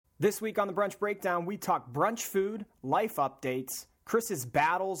This week on the Brunch Breakdown, we talk brunch food, life updates, Chris's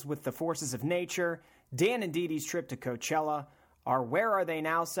battles with the forces of nature, Dan and Dee Dee's trip to Coachella, our Where Are They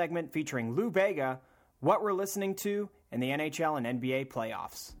Now segment featuring Lou Bega, what we're listening to, and the NHL and NBA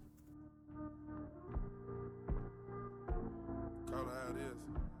playoffs. Call it how it is.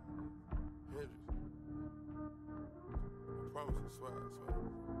 Hendrix. I promise you, swear.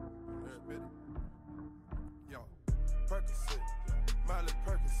 Every bit. Yo, Percocet, Miley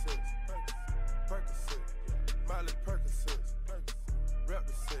Percocet, Miley Percocet, rep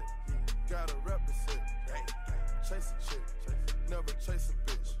the set, gotta rep the set, chase a chick, never chase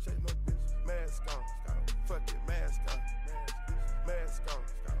a bitch, mask on, fuck it, mask on,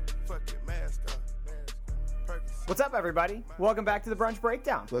 fuck it, mask on. What's up, everybody? Welcome back to the Brunch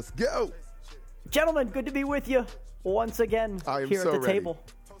Breakdown. Let's go. Gentlemen, good to be with you once again I am here so at the ready. table.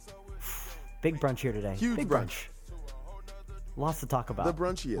 Big brunch here today. Huge Big brunch. Lots to talk about. The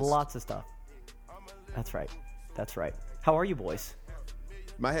brunchiest. Lots of stuff. That's right. How are you boys?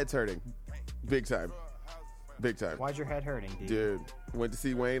 My head's hurting. Big time. Why's your head hurting, Dee? Dude, went to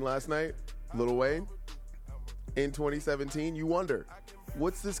see Wayne last night. Lil Wayne. In 2017. You wonder,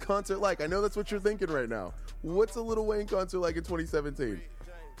 what's this concert like? I know that's what you're thinking right now. What's a Lil Wayne concert like in 2017?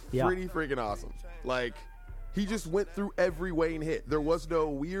 Yeah. Pretty freaking awesome. Like, he just went through every Wayne hit. There was no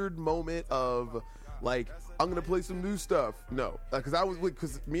weird moment of, like, I'm going to play some new stuff. No.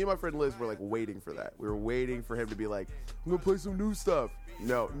 Because me and my friend Liz were, like, waiting for that. We were waiting for him to be like, I'm going to play some new stuff.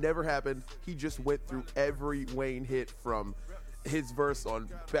 No, never happened. He just went through every Wayne hit from his verse on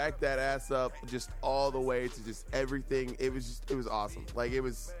Back That Ass Up, just all the way to just everything. It was awesome. Like, it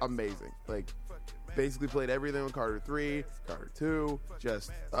was amazing. Like, basically played everything on Carter 3, Carter 2,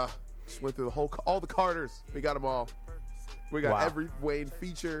 just went through all the Carters. We got them all. We got every Wayne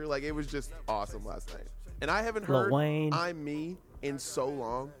feature. Like, it was just awesome last night. And I haven't heard Wayne. I'm Me in so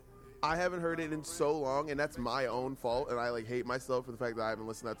long. I haven't heard it in so long, and that's my own fault. And I, like, hate myself for the fact that I haven't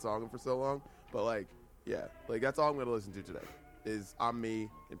listened to that song for so long. But, like, yeah. Like, that's all I'm going to listen to today is I'm Me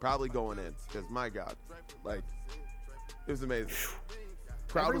and probably Going In. Because, my God. Like, it was amazing.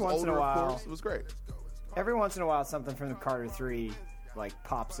 Crowd Every was once in a older, while- of course. It was great. Every once in a while, something from the Carter 3, like,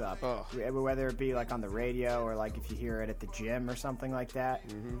 pops up. Oh. Whether it be, like, on the radio or, like, if you hear it at the gym or something like that.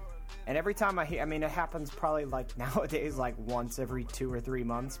 Mm-hmm. And every time it happens probably, like, nowadays, like, once every 2 or 3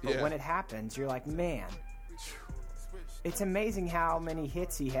 months. But Yeah. when it happens, you're like, man, it's amazing how many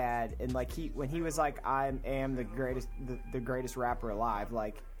hits he had. And, like, when he was like, I am the greatest rapper alive,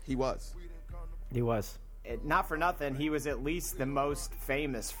 like, He was. He was. not for nothing, he was at least the most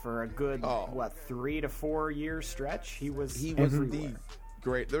famous for a good, 3 to 4 year stretch? He was everywhere. the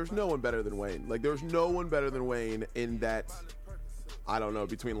great. There's no one better than Wayne. Like, there's no one better than Wayne in that, I don't know,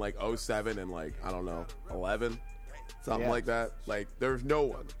 between, like, 07 and, like, I don't know, 11, something like that. Like, there's no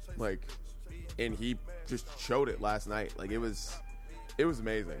one. Like, and he just showed it last night. Like, it was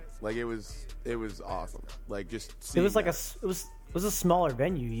amazing. Like, it was awesome. Like, just It seeing was like that. it was a smaller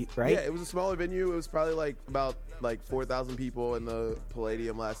venue, right? Yeah, it was a smaller venue. It was probably like about 4,000 people in the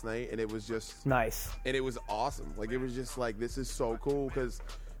Palladium last night, and it was just Nice. and it was awesome. Like, it was just like, this is so cool because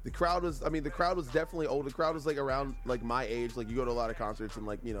the crowd was definitely old. The crowd was like around like my age. Like, you go to a lot of concerts and,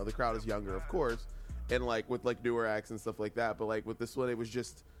 like, you know, the crowd is younger, of course, and like with like newer acts and stuff like that. But like with this one, it was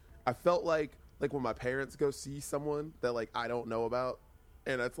just, I felt like when my parents go see someone that, like, I don't know about,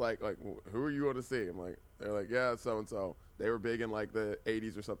 and it's like who are you going to see? I'm like, they're like, yeah, so and so. They were big in, like, the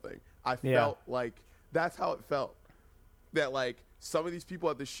 80s or something. I felt like that's how it felt. That, like, some of these people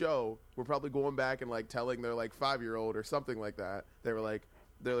at the show were probably going back and, like, telling their, like, 5-year-old or something like that. They're like,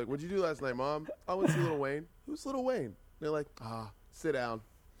 what'd you do last night, Mom? I went to see Lil Wayne. Who's Lil Wayne? They're like, sit down.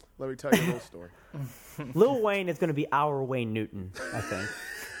 Let me tell you a little story. Lil Wayne is going to be our Wayne Newton, I think.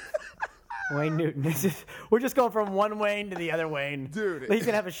 Wayne Newton. We're just going from one Wayne to the other Wayne. Dude. He's going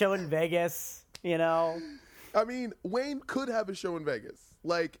to have a show in Vegas, you know. I mean, Wayne could have a show in Vegas.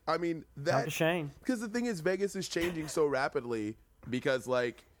 Like, I mean, Not a shame. because the thing is, Vegas is changing so rapidly because,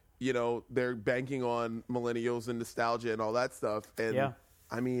 like, you know, they're banking on millennials and nostalgia and all that stuff. And Yeah.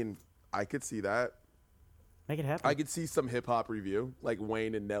 I mean, I could see that. Make it happen. I could see some hip hop review, like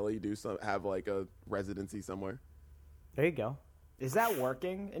Wayne and Nelly have like a residency somewhere. There you go. Is that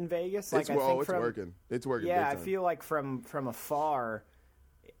working in Vegas? It's working. It's working. Yeah, big I time. feel like from afar,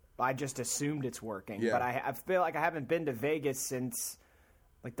 I just assumed it's working. Yeah. But I feel like I haven't been to Vegas since,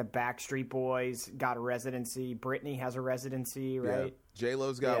 like, the Backstreet Boys got a residency. Britney has a residency, right? Yeah.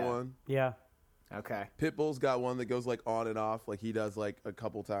 J-Lo's got Yeah. one. Yeah. Okay. Pitbull's got one that goes, like, on and off. Like, he does, like, a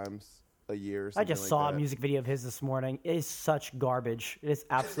couple times a year. Or I something just like saw that. a music video of his this morning. It is such garbage. It is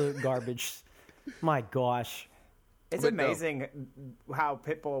absolute garbage. My gosh. It's But no. amazing how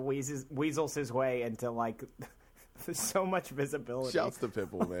Pitbull weasels his way into like so much visibility. Shouts to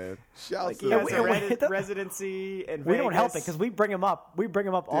Pitbull, man. Shouts Like to he the has man. a residency in We don't help it Vegas. because we bring him up. We bring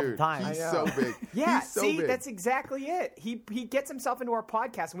him up all the Dude, time. he's so big. Yeah, He's so see, big. that's exactly it. He gets himself into our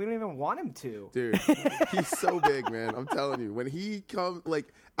podcast, and we don't even want him to. Dude, he's so big, man. I'm telling you, when he comes,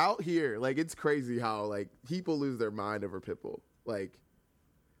 like, out here, like, it's crazy how, like, people lose their mind over Pitbull. Like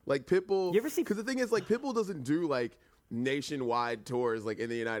Pitbull. You ever see- Because the thing is, like, Pitbull doesn't do, like, nationwide tours, like, in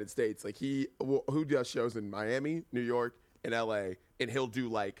the United States. Like, who does shows in Miami, New York, and LA, and he'll do,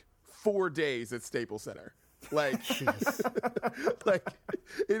 like, 4 days at Staples Center. Like, like,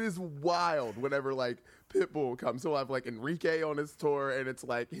 it is wild whenever, like, Pitbull comes. He'll have, like, Enrique on his tour, and it's,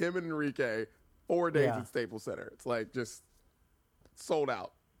 like, him and Enrique, 4 days Yeah. at Staples Center. It's, like, just sold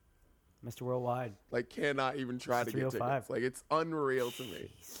out. Mr. Worldwide. Like, cannot even try to get 305. tickets. Like, it's unreal to me.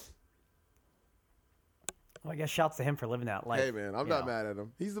 Well, I guess shouts to him for living that life. Hey, man, I'm you not know. mad at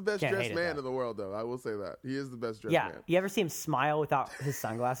him. He's the best Can't dressed hate it, man though. in the world, though. I will say that. He is the best dressed Yeah. man. You ever see him smile without his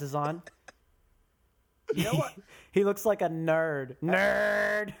sunglasses on? You know what? He looks like a nerd.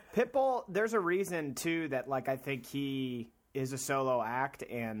 Nerd. Pitbull, there's a reason too that like I think he is a solo act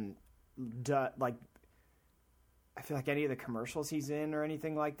and like I feel like any of the commercials he's in or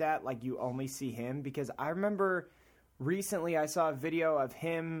anything like that, like you only see him because I remember recently I saw a video of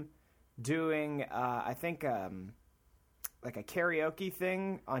him doing I think like a karaoke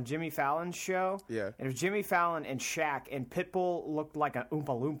thing on Jimmy Fallon's show. Yeah. And it was Jimmy Fallon and Shaq, and Pitbull looked like an Oompa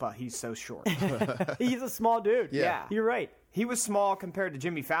Loompa. He's so short. He's a small dude. Yeah. You're right. He was small compared to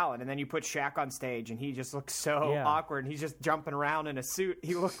Jimmy Fallon, and then you put Shaq on stage, and he just looked so Yeah. awkward. And he's just jumping around in a suit.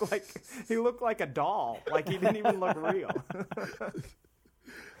 He looked like a doll. Like he didn't even look real.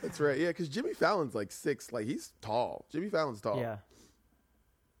 That's right. Yeah, because Jimmy Fallon's like 6. Like, he's tall. Jimmy Fallon's tall. Yeah.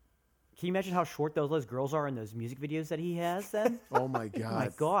 Can you imagine how short those girls are in those music videos that he has then? Oh, my God. Oh my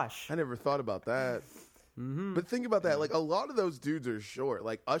gosh. I never thought about that. Mm-hmm. But think about that. Like, a lot of those dudes are short.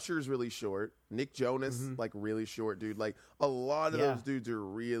 Like, Usher's really short. Nick Jonas, like, really short, dude. Like, a lot of Mm-hmm. Yeah. those dudes are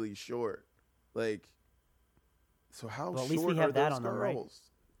really short. Like, so how Well, at short least we are have that those on them, right? girls?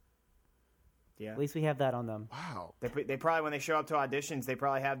 Yeah. At least we have that on them. Wow. They probably, when they show up to auditions, they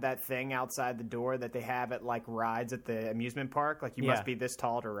probably have that thing outside the door that they have at, like, rides at the amusement park. Like, you Yeah. must be this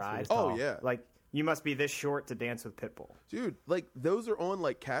tall to ride. Oh, yeah. Like, you must be this short to dance with Pitbull. Dude, like, those are on,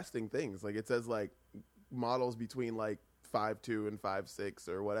 like, casting things. Like, it says, like, models between, like, 5'2" and 5'6"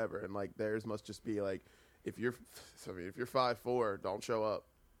 or whatever. And, like, theirs must just be, like, if you're 5'4", don't show up.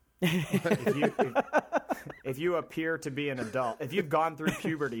 If you appear to be an adult, if you've gone through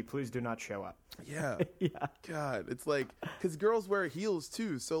puberty, please do not show up. Yeah. Yeah. God, it's like, because girls wear heels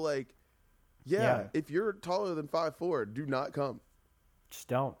too. So, like, yeah, Yeah. if you're taller than 5'4", do not come. Just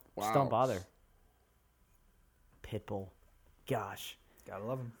don't. Just Wow. don't bother. Pitbull. Gosh. Gotta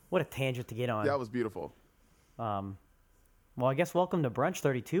love him. What a tangent to get on. That was beautiful. Well, I guess welcome to Brunch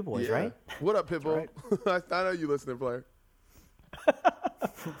 32, boys, Yeah. right? What up, Pitbull? I know you listening, player.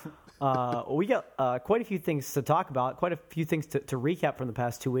 We got quite a few things to talk about, quite a few things to recap from the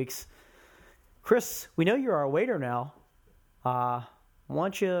past 2 weeks. Chris, we know you're our waiter now. Why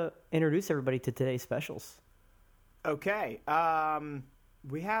don't you introduce everybody to today's specials? Okay.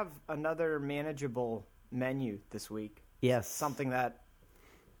 We have another manageable menu this week. Yes. Something that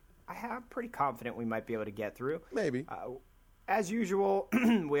I'm pretty confident we might be able to get through. Maybe. As usual,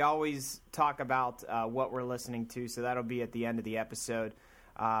 we always talk about what we're listening to, so that'll be at the end of the episode.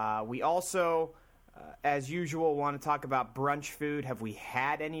 We also, as usual, want to talk about brunch food. Have we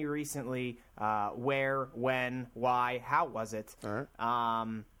had any recently? Where, when, why, how was it? All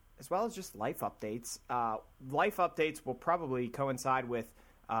right. As well as just life updates. Life updates will probably coincide with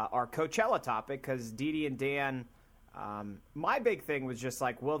our Coachella topic because Didi and Dan, my big thing was just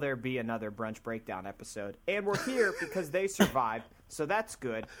like, will there be another Brunch Breakdown episode? And we're here because they survived, so that's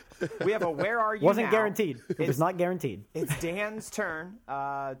good. We have a Where Are You Wasn't Now? guaranteed. It was not guaranteed. It's Dan's turn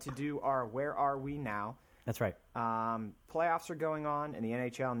to do our Where Are We Now? That's right. Playoffs are going on in the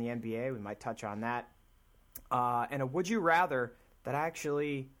NHL and the NBA. We might touch on that. And a Would You Rather that I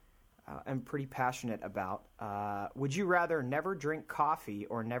actually am pretty passionate about. Would you rather never drink coffee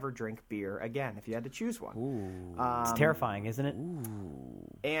or never drink beer again if you had to choose one? It's terrifying, isn't it?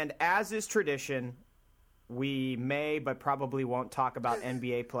 And as is tradition, we may but probably won't talk about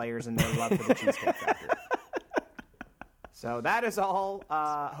NBA players and their love for the Cheesecake Factory. So that is all.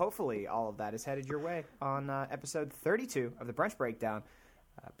 Hopefully, all of that is headed your way on episode 32 of the Brunch Breakdown.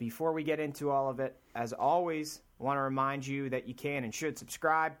 Before we get into all of it, as always, I want to remind you that you can and should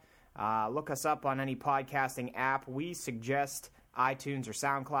subscribe. Look us up on any podcasting app. We suggest iTunes or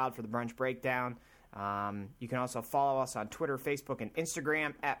SoundCloud for the Brunch Breakdown. You can also follow us on Twitter, Facebook, and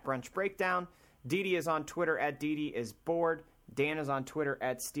Instagram at Brunch Breakdown. Dee Dee is on Twitter at Dee Dee is bored. Dan is on Twitter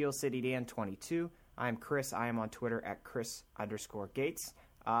at SteelCityDan22. I'm Chris. I am on Twitter at Chris_Gates.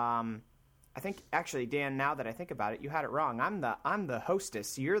 I think, actually, Dan, now that I think about it, you had it wrong. I'm the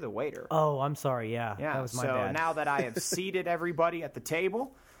hostess. You're the waiter. Oh, I'm sorry. Yeah, that was my bad. So now that I have seated everybody at the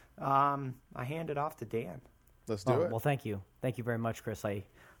table, I hand it off to Dan. Let's do it. Well, thank you. Thank you very much, Chris. I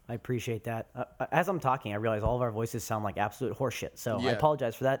appreciate that. As I'm talking, I realize all of our voices sound like absolute horseshit, so I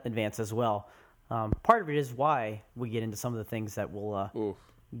apologize for that in advance as well. Part of it is why we get into some of the things that we'll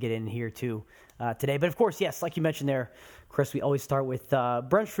get in here too today. But of course, yes, like you mentioned there, Chris, we always start with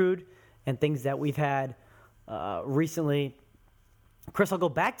brunch food and things that we've had recently. Chris, I'll go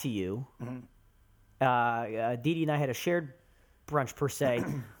back to you. Mm-hmm. Dee Dee and I had a shared brunch per se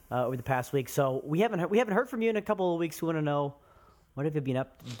over the past week, so we haven't heard from you in a couple of weeks. We want to know, what have you been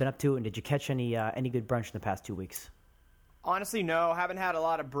up to, and did you catch any good brunch in the past 2 weeks? Honestly, no. Haven't had a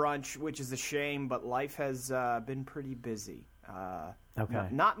lot of brunch, which is a shame, but life has been pretty busy. Okay.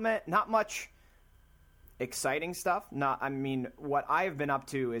 Not much exciting stuff. What I have been up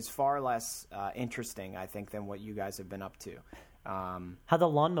to is far less interesting, I think, than what you guys have been up to. How'd the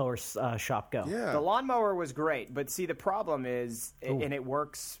lawnmower shop go? Yeah. The lawnmower was great, but see, the problem is, and it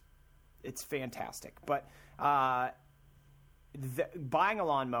works, it's fantastic. But buying a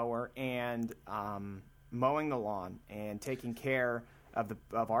lawnmower and mowing the lawn and taking care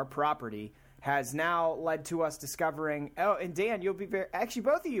of our property has now led to us discovering. Oh, and Dan, you'll be both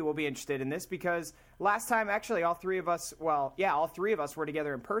of you will be interested in this, because last time, actually, all three of us were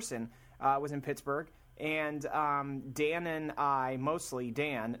together in person. Was in Pittsburgh, and Dan and I, mostly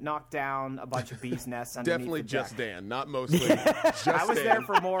Dan, knocked down a bunch of bees' nests underneath Definitely the just deck. Dan, not mostly. Just I was Dan. there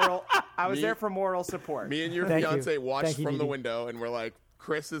for moral. I was there for moral support. Me and your Thank fiance you. watched Thank you, from the Dee Dee. window, and we're like,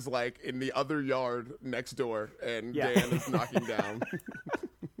 Chris is like in the other yard next door, and Yeah. Dan is knocking down.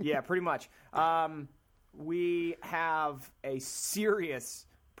 Yeah, pretty much. We have a serious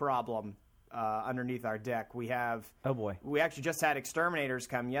problem underneath our deck. We have. Oh, boy. We actually just had exterminators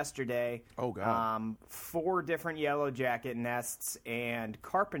come yesterday. Oh, God. 4 different yellow jacket nests, and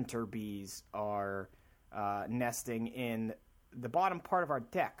carpenter bees are nesting in the bottom part of our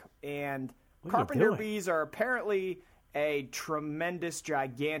deck. And What are you carpenter doing? bees are apparently a tremendous,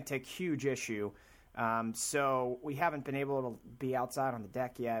 gigantic, huge issue. So we haven't been able to be outside on the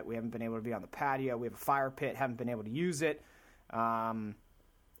deck yet. We haven't been able to be on the patio. We have a fire pit, haven't been able to use it.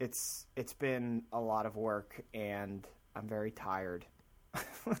 It's been a lot of work, and I'm very tired.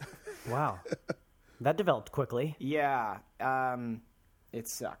 Wow. That developed quickly. Yeah, it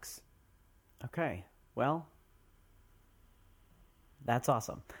sucks. Okay. Well, that's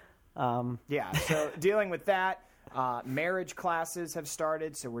awesome. Yeah, so dealing with that. Marriage classes have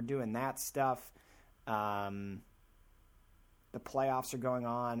started, so we're doing that stuff. The playoffs are going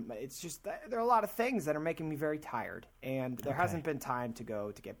on. It's just, there are a lot of things that are making me very tired, and there hasn't been time to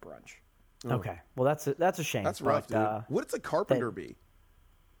go to get brunch. Okay. Well, that's a shame. That's rough, but, dude. What's a carpenter bee?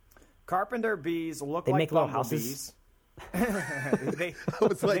 Carpenter bees look They like make little bumblebees. They, I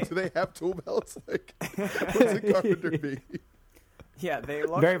was like, do they have tool belts? Like, what's a carpenter bee? yeah, they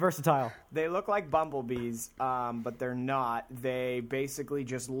look very versatile. They look like bumblebees, but they're not. They basically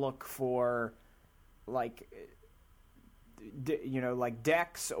just look for, like, like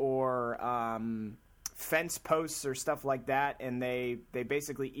decks or fence posts or stuff like that, and they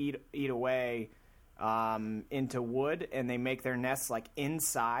basically eat away into wood, and they make their nests like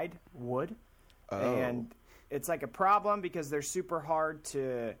inside wood. And it's like a problem because they're super hard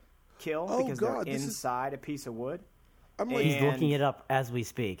to kill because God, they're inside a piece of wood. I'm like, He's And- looking it up as we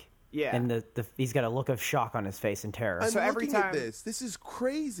speak. Yeah. And he's got a look of shock on his face and terror. I'm So every looking at time- this. This is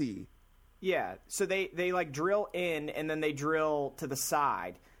crazy. Yeah, so they like drill in, and then they drill to the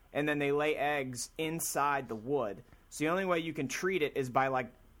side, and then they lay eggs inside the wood. So the only way you can treat it is by like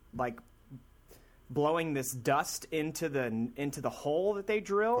blowing this dust into the hole that they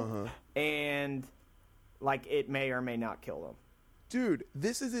drill, and like it may or may not kill them. Dude,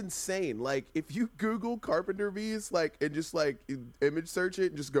 this is insane. Like, if you Google carpenter bees, like, and just like image search it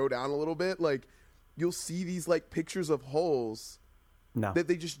and just go down a little bit, like, you'll see these like pictures of holes No. that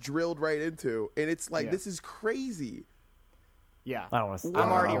they just drilled right into, and it's like, Yeah. this is crazy. Yeah, I don't wanna- I I'm don't know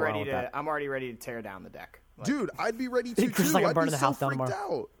already what's wrong ready with to. that. I'm already ready to tear down the deck. Like, Dude, I'd be ready to Chris is too. like, I'm I'd burning be the so house down freaked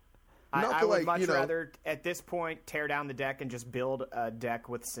tomorrow. out. I Not to, would like, much you know- rather at this point tear down the deck and just build a deck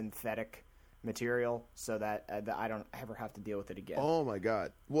with synthetic material so that I don't ever have to deal with it again. Oh my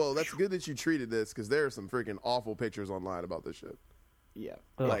god. Well, that's good that you treated this, because there are some freaking awful pictures online about this shit. Yeah,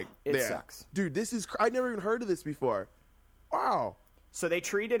 Like, it yeah. sucks. Dude, this is. I never even heard of this before. Wow. So they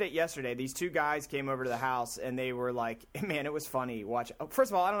treated it yesterday. These two guys came over to the house, and they were like, man, it was funny.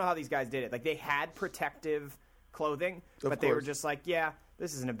 First of all, I don't know how these guys did it. Like, they had protective clothing, but they were just like, yeah,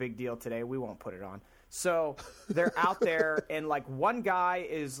 this isn't a big deal today. We won't put it on. So they're out there, and, like, one guy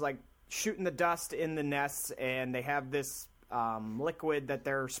is, like, shooting the dust in the nests, and they have this liquid that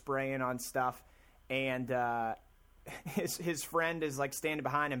they're spraying on stuff, and his friend is, like, standing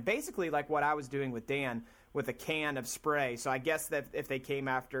behind him. Basically, like what I was doing with Dan, with a can of spray. So I guess that if they came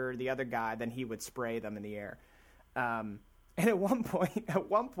after the other guy, then he would spray them in the air. And at one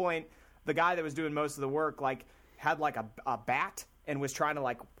point, the guy that was doing most of the work, like, had like a bat and was trying to,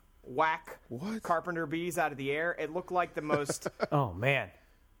 like, whack carpenter bees out of the air. It looked like the most Oh man,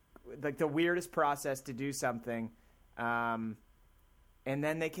 like the weirdest process to do something. And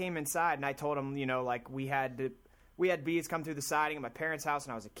then they came inside, and I told them, you know, like, we had bees come through the siding at my parents' house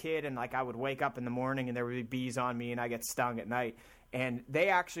when I was a kid, and, like, I would wake up in the morning and there would be bees on me, and I get stung at night. And they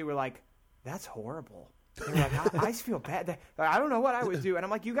actually were like, that's horrible. They were like, I feel bad. I don't know what I would do. And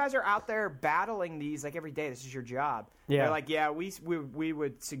I'm like, you guys are out there battling these, like, every day. This is your job. Yeah. They're like, yeah, we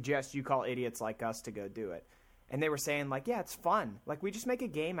would suggest you call idiots like us to go do it. And they were saying, like, yeah, it's fun. Like, we just make a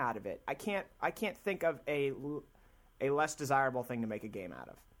game out of it. I can't think of a less desirable thing to make a game out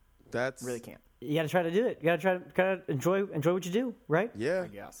of. That's Really can't. you got to try to do it. You got to try to enjoy what you do, right? Yeah, I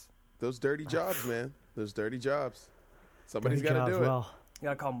guess. those dirty jobs, man. Those dirty jobs. Somebody's Dirty got to jobs, do it. well, You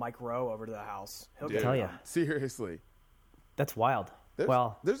gotta call Mike Rowe over to the house. He'll Dude, get tell it ya. done. Seriously. that's wild. There's,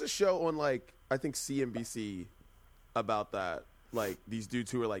 there's a show on, like, I think CNBC about that. Like, these dudes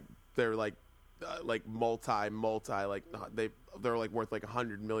who are they're multi like they're like worth like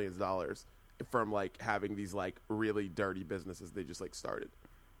 $100 million from, like, having these, like, really dirty businesses they just, like, started.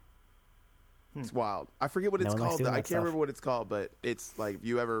 It's wild. I forget what it's No one likes called. doing I that can't stuff. remember what it's called, but it's like, if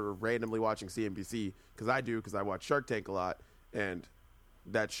you ever randomly watching CNBC, because I watch Shark Tank a lot, and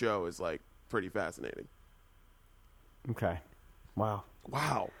that show is, like, pretty fascinating. Okay. Wow.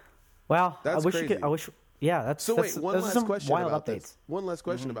 Wow. Well, That's I wish crazy. I wish. Yeah, that's. So that's, wait, one those are last some question wild about updates. this. One last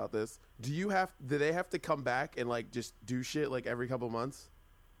question about this. Do they have to come back and, like, just do shit, like, every couple months?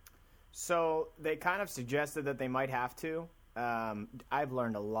 So they kind of suggested that they might have to. I've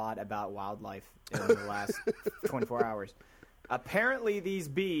learned a lot about wildlife in the last 24 hours. Apparently, these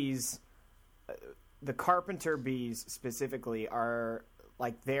bees, the carpenter bees specifically, are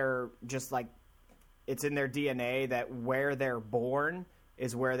like, they're just like, it's in their DNA that where they're born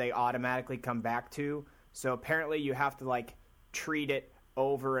is where they automatically come back to. So apparently you have to, like, treat it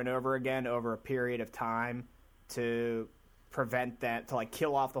over and over again over a period of time to prevent that, to, like,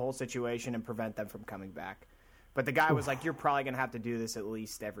 kill off the whole situation and prevent them from coming back. But the guy was like, you're probably going to have to do this at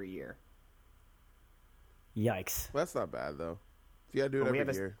least every year. Yikes. Well, that's not bad, though. If you got to do it Well, we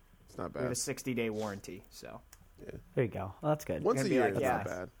every have a- year, it's not We have a bad. 60-day warranty, so There you go. Well, that's good. Once a gonna be year, like, it's yeah. not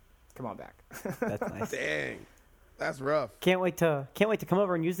bad. come on back. That's nice. Dang. That's rough. Can't wait to come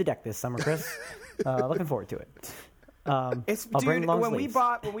over and use the deck this summer, Chris. Looking forward to it. It's I'll bring dude. long When sleeves.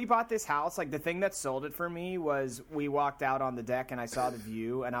 we bought this house, like, the thing that sold it for me was we walked out on the deck and I saw the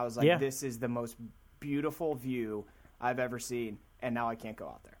view and I was like, Yeah. this is the most beautiful view I've ever seen, and now I can't go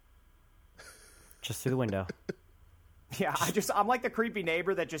out there. Just through the window. Yeah, I'm like the creepy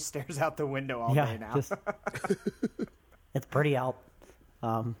neighbor that just stares out the window all day now. It's pretty out.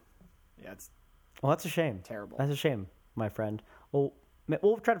 Yeah, it's Well, that's a shame. Terrible. That's a shame, my friend. Well,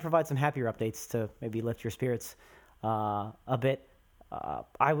 we'll try to provide some happier updates to maybe lift your spirits a bit.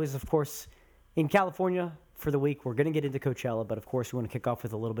 I was, of course, in California for the week. We're going to get into Coachella, but of course we want to kick off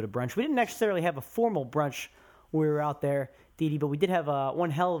with a little bit of brunch. We didn't necessarily have a formal brunch when we were out there, Dee, but we did have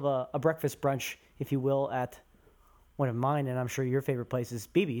one hell of a breakfast brunch, if you will, at one of mine, and I'm sure your favorite place is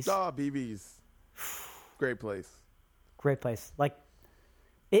BB's. Oh, BB's. Great place. Great place. Like,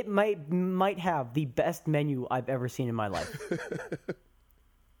 it might have the best menu I've ever seen in my life.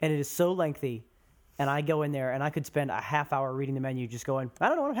 And it is so lengthy. And I go in there and I could spend a half hour reading the menu just going, I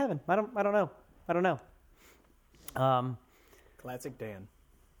don't know what I'm having. I don't know. classic Dan.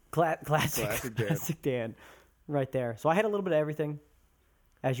 Classic Dan. Right there. So I had a little bit of everything,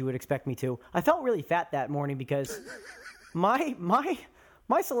 as you would expect me to. I felt really fat that morning because my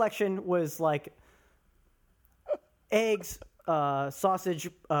selection was like eggs, sausage,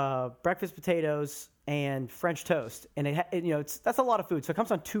 breakfast potatoes, and French toast. And that's a lot of food. So it comes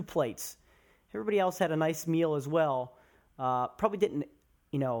on 2 plates. Everybody else had a nice meal as well. Probably didn't,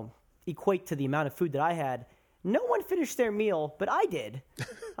 equate to the amount of food that I had. No one finished their meal, but I did.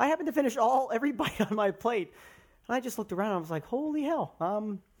 I happened to finish every bite on my plate. And I just looked around and I was like, holy hell.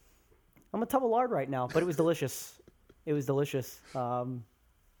 I'm a tub of lard right now, but it was delicious. It was delicious.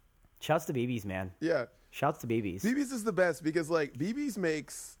 Shouts to BB's, man. Yeah. Shouts to BB's. BB's is the best because like BB's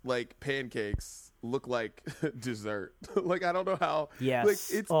makes like pancakes look like dessert. Like I don't know how. Yes. Like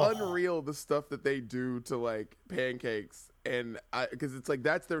it's Oh. unreal the stuff that they do to like pancakes, and because it's like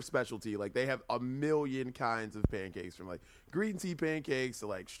that's their specialty. Like they have a million kinds of pancakes, from like green tea pancakes to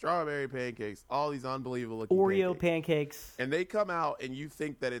like strawberry pancakes, all these unbelievable looking Oreo pancakes. and they come out and you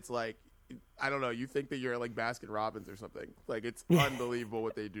think that it's like, I don't know, you think that you're like Baskin Robbins or something. Like it's unbelievable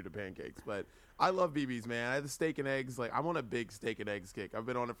what they do to pancakes. But I love BB's, man. I had the steak and eggs. Like I'm on a big steak and eggs kick. I've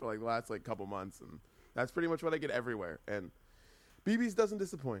been on it for like the last like couple months, and that's pretty much what I get everywhere. And BB's doesn't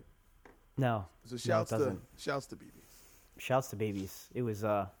disappoint. No. So it shouts doesn't. to BB's. Shouts to BB's.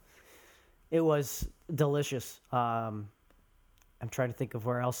 It was delicious. I'm trying to think of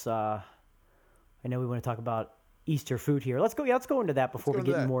where else. I know we want to talk about Easter food here. Let's go into that before we go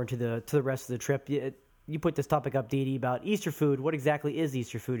into get that. more into the rest of the trip. You put this topic up, Dee Dee, about Easter food. What exactly is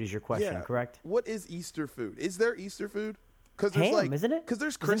Easter food? Is your question correct? What is Easter food? Is there Easter food? Because there's Ham, like, isn't it? Because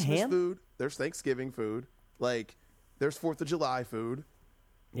there's Isn't Christmas ham? food. There's Thanksgiving food. Like there's 4th of July food.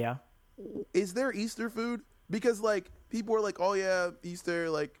 Yeah. Is there Easter food? Because like people are like, oh yeah, Easter,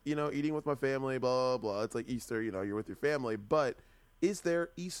 like, you know, eating with my family, blah, blah, blah. It's like Easter, you know, you're with your family. But is there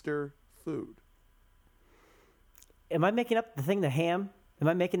Easter food? Am I making up the ham? Am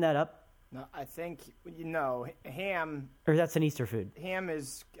I making that up? No, I think ham Or that's an Easter food?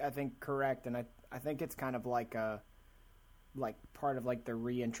 is I think correct, and I think it's kind of like part of like the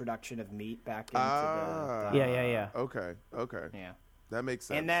reintroduction of meat back into the Yeah. Okay. yeah. That makes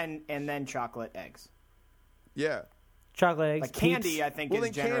sense. And then chocolate eggs. Yeah. Chocolate eggs, Like candy, Peeps. I think Well,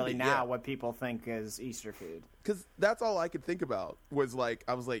 is then generally candy, now yeah. what people think is Easter food. Because that's all I could think about was like,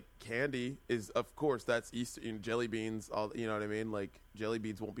 I was like, candy is, of course, that's Easter, you know, jelly beans, all, you know what I mean? Like jelly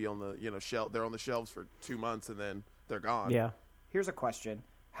beans won't be on the, you know, shelf. They're on the shelves for 2 months and then they're gone. Yeah. Here's a question.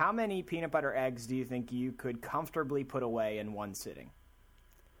 How many peanut butter eggs do you think you could comfortably put away in one sitting?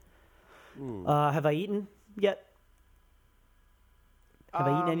 Have I eaten yet? Have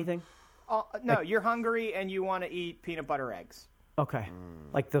I eaten anything? No, you're hungry and you want to eat peanut butter eggs. Okay.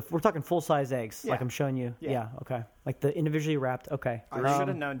 Like we're talking full size eggs, like Yeah. I'm showing you. Yeah. Yeah. Okay. Like the individually wrapped. Okay. I should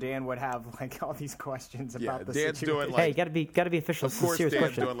have known Dan would have like all these questions Yeah, about the Dan's situation. doing like, Hey, gotta be official. of This is a course, serious Dan's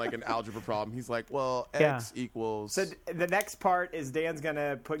question. doing like an algebra problem. He's like, well, Yeah. X equals. So the next part is Dan's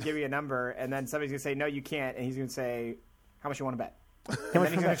gonna give you a number, and then somebody's gonna say no, you can't, and he's gonna say how much you want to bet, and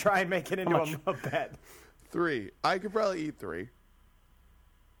then he's gonna try and make it into much? a bet. 3. I could probably eat 3.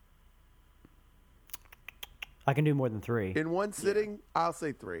 I can do more than 3. In one sitting, I'll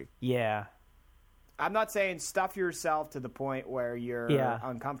say 3. Yeah. I'm not saying stuff yourself to the point where you're Yeah.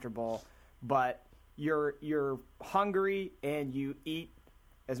 uncomfortable, but you're hungry and you eat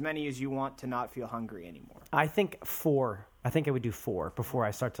as many as you want to not feel hungry anymore. I think 4. I think I would do 4 before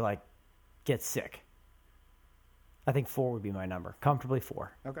I start to like get sick. I think 4 would be my number. Comfortably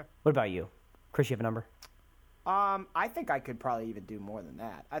 4. Okay. What about you? Chris, you have a number? I think I could probably even do more than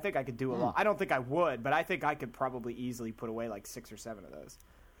that. I think I could do a lot. I don't think I would, but I think I could probably easily put away like 6 or 7 of those.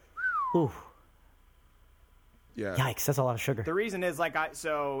 Ooh. Yeah. Yikes, that's a lot of sugar. The reason is like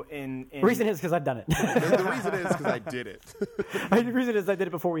in The reason is because I've done it. The reason is because I did it. The reason is I did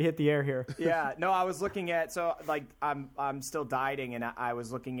it before we hit the air here. yeah, no, I was looking at I'm still dieting, and I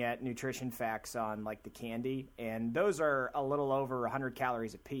was looking at nutrition facts on like the candy, and those are a little over 100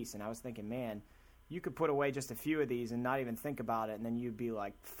 calories a piece, and I was thinking, man, you could put away just a few of these and not even think about it, and then you'd be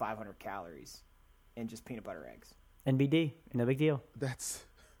like 500 calories in just peanut butter eggs. NBD, no big deal. That's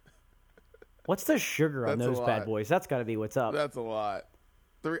What's the sugar on That's a those bad lot. boys? That's got to be what's up. a lot.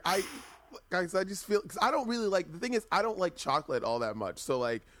 3. Guys, I just feel because I don't really like. The thing is, I don't like chocolate all that much. So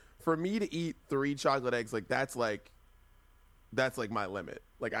like, for me to eat 3 chocolate eggs, like that's like my limit.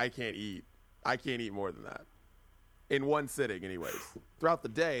 Like I can't eat more than that in one sitting. Anyways, throughout the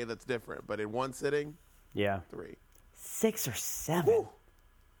day, that's different. But in one sitting, Yeah. 3. 6 or 7.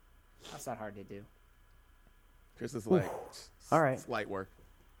 That's not hard to do. Chris is like, All right. it's light work.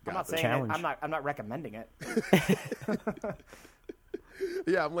 I'm Got not this. saying Challenge. it, I'm not recommending it.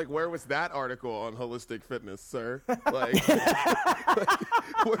 Yeah, I'm like, where was that article on holistic fitness, sir? Like,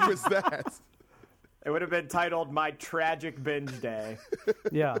 where was that? It would have been titled "My Tragic Binge Day."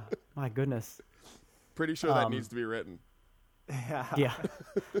 Yeah. My goodness. Pretty sure that needs to be written. Yeah.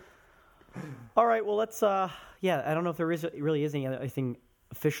 All right. Well, let's. Yeah. I don't know if there really is anything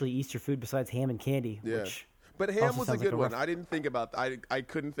officially Easter food besides ham and candy. Yeah. Which But ham also was a sounds like good a one. rough- I didn't think about. I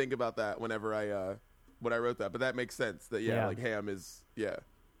couldn't think about that whenever when I wrote that. But that makes sense. That Yeah. like ham is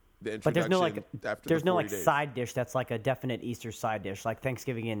the introduction. But there's no like after there's the no 40 like days. side dish that's like a definite Easter side dish like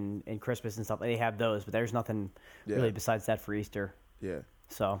Thanksgiving and Christmas and stuff. They have those, but there's nothing Yeah. really besides that for Easter. Yeah.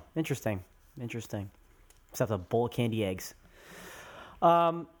 So interesting. except a bowl of candy eggs.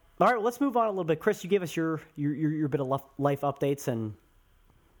 All right, well, let's move on a little bit. Chris, you gave us your bit of life updates, and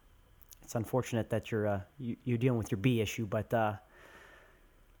it's unfortunate that you're dealing with your B issue. But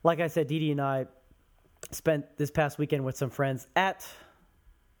like I said, Didi and I spent this past weekend with some friends at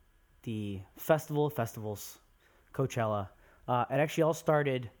the Festival of Festivals, Coachella. It actually all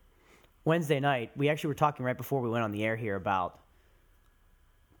started Wednesday night. We actually were talking right before we went on the air here about,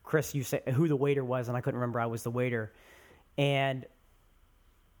 Chris, you said who the waiter was, and I couldn't remember I was the waiter. And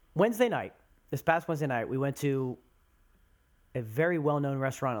this past Wednesday night, we went to a very well-known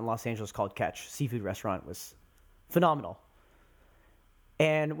restaurant in Los Angeles called Catch. Seafood restaurant. It was phenomenal.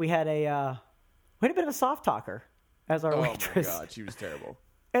 And we had a bit of a soft talker as our waitress. Oh my God, she was terrible.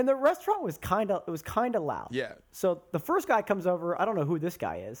 And the restaurant was kind of loud. Yeah. So the first guy comes over. I don't know who this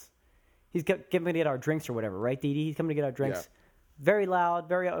guy is. He's coming to get our drinks or whatever, right, Didi? He's coming to get our drinks. Yeah. Very loud.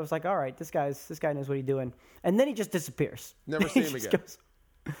 I was like, all right, this guy knows what he's doing. And then he just disappears. Never see him again.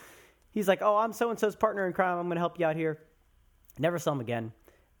 He's like, oh, I'm so-and-so's partner in crime. I'm going to help you out here. Never saw him again.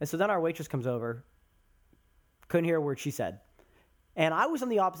 And so then our waitress comes over. Couldn't hear a word she said. And I was on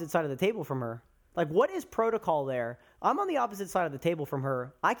the opposite side of the table from her. Like, what is protocol there? I'm on the opposite side of the table from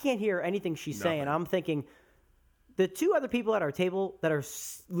her. I can't hear anything she's saying. I'm thinking the two other people at our table that are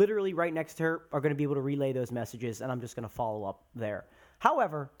literally right next to her are going to be able to relay those messages, and I'm just going to follow up there.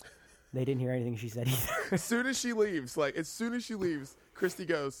 However, they didn't hear anything she said either. As soon as she leaves, Christy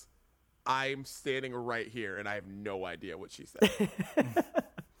goes, I'm standing right here, and I have no idea what she said.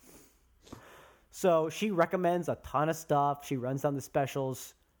 So she recommends a ton of stuff. She runs down the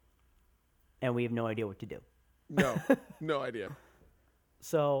specials, and we have no idea what to do. No idea.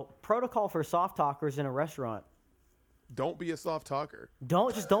 So protocol for soft talkers in a restaurant. Don't be a soft talker.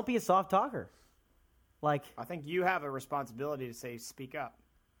 Don't be a soft talker. Like, I think you have a responsibility to say, speak up.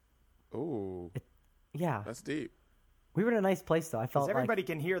 Ooh, yeah. that's deep. We were in a nice place, though. I felt Because everybody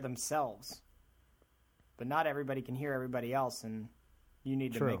can hear themselves, but not everybody can hear everybody else, and you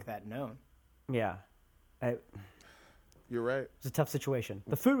need to make that known. Yeah. You're right. It was a tough situation.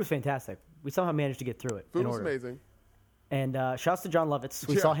 The food was fantastic. We somehow managed to get through it. Food was amazing. And shouts to John Lovitz.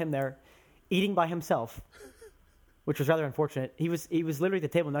 We saw him there eating by himself, which was rather unfortunate. He was literally at the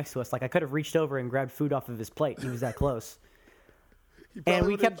table next to us. Like, I could have reached over and grabbed food off of his plate. He was that close. He probably And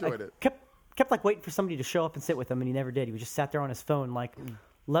we would have enjoyed it. kept like waiting for somebody to show up and sit with him, and he never did. He just sat there on his phone, like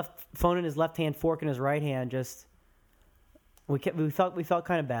left phone in his left hand, fork in his right hand. Just we felt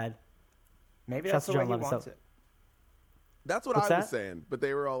kind of bad. Maybe Shouts that's the to way John he Lovitz. wants it. That's what What's I was that? saying, but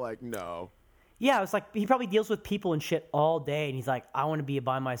they were all like, no. Yeah, it was like he probably deals with people and shit all day, and he's like, I want to be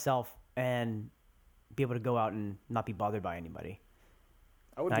by myself and be able to go out and not be bothered by anybody.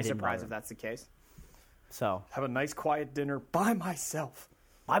 I wouldn't I be didn't surprised bother. if that's the case. So Have a nice quiet dinner by myself.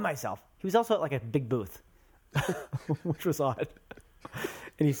 by myself. He was also at like a big booth, which was odd,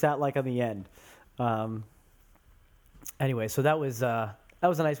 and he sat like on the end. Anyway, so that was a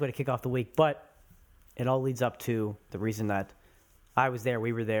nice way to kick off the week, but it all leads up to the reason that I was there,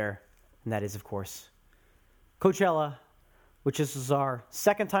 we were there, and that is, of course, Coachella, which is our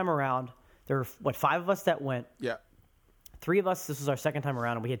second time around. There were, 5 of us that went. Yeah. 3 of us, this was our second time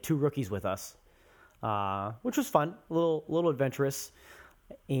around, and we had 2 rookies with us, which was fun, a little adventurous.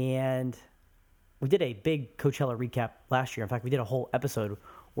 And we did a big Coachella recap last year. In fact, we did a whole episode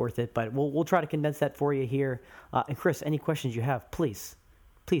worth it, but we'll try to condense that for you here. And Chris, any questions you have, please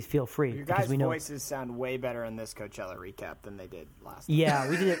feel free. Your because guys' we know, voices sound way better in this Coachella recap than they did last time. Yeah,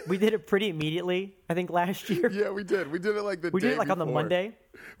 we did it pretty immediately, I think, last year. Yeah, we did. We did it like the day We did it like on the before. Monday.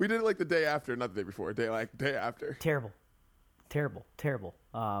 We did it like the day after, not the day before. Day after. Terrible.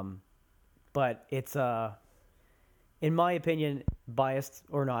 But it's in my opinion, biased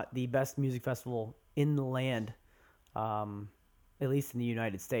or not, the best music festival in the land, at least in the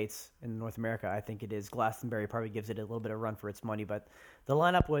United States. In North America, I think it is. Glastonbury probably gives it a little bit of run for its money, but the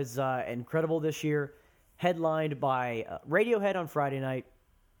lineup was incredible this year. Headlined by Radiohead on Friday night.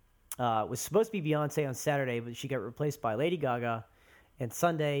 Was supposed to be Beyonce on Saturday, but she got replaced by Lady Gaga. And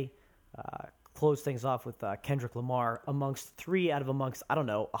Sunday closed things off with Kendrick Lamar amongst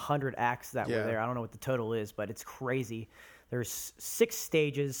 100 acts that were there. I don't know what the total is, but it's crazy. There's 6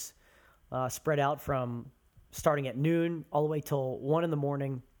 stages spread out from starting at noon all the way till 1 in the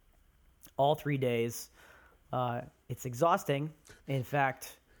morning, all 3 days. It's exhausting. In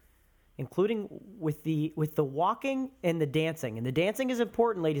fact, including with the walking and the dancing. And the dancing is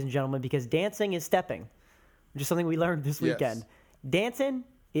important, ladies and gentlemen, because dancing is stepping, which is something we learned this weekend. Dancing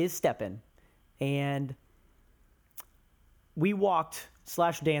is stepping. And we walked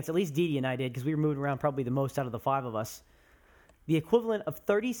 /danced, at least Didi and I did, because we were moving around probably the most out of the 5 of us. the equivalent of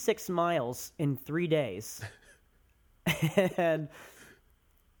 36 miles in 3 days. And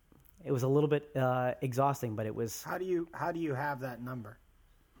it was a little bit exhausting, but it was. How do you have that number?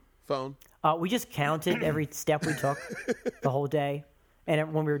 Phone. We just counted every step we took the whole day.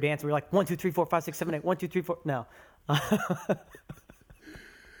 And when we were dancing, we were like, 1, 2, 3, 4, 5, 6, 7, 8, 1, 2, 3, 4. No.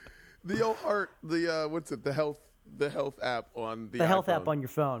 The old heart, what's it? The health app on the health iPhone. app on your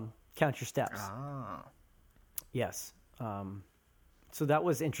phone. Count your steps. Ah. Yes. So that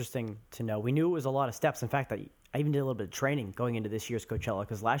was interesting to know. We knew it was a lot of steps. In fact, I even did a little bit of training going into this year's Coachella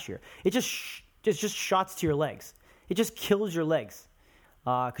because last year it just shots to your legs. It just kills your legs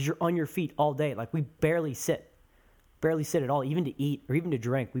because you're on your feet all day. Like we barely sit at all, even to eat or even to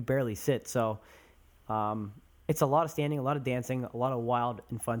drink. We barely sit. So it's a lot of standing, a lot of dancing, a lot of wild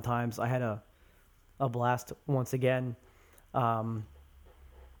and fun times. I had a blast once again.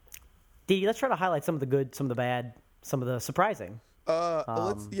 Dee, let's try to highlight some of the good, some of the bad, some of the surprising.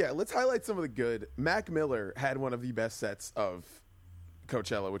 Let's highlight some of the good. Mac Miller had one of the best sets of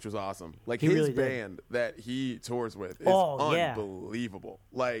Coachella, which was awesome. Like his really band that he tours with is unbelievable.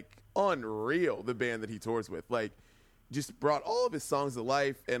 Like unreal. The band that he tours with, like, just brought all of his songs to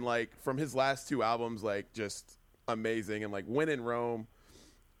life, and like from his last 2 albums, like just amazing. And like When in Rome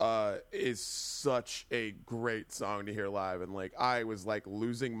is such a great song to hear live, and like I was like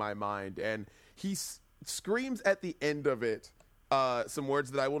losing my mind. And he screams at the end of it some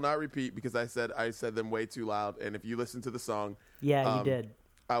words that I will not repeat because I said them way too loud. And if you listen to the song, You did.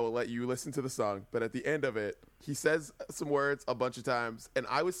 I will let you listen to the song. But at the end of it, he says some words a bunch of times, and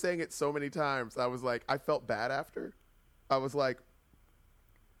I was saying it so many times, I was like, I felt bad after. I was like,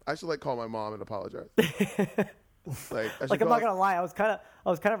 I should like call my mom and apologize. Like I'm not gonna lie, I was kind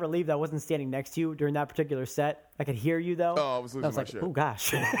of relieved I wasn't standing next to you during that particular set. I could hear you though. Oh, I was losing my like, shit. oh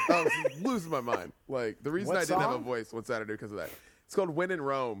gosh. I was losing my mind. Like the reason What I didn't have a song? voice one Saturday because of that. It's called When in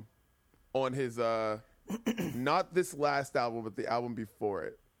Rome, on his not this last album, but the album before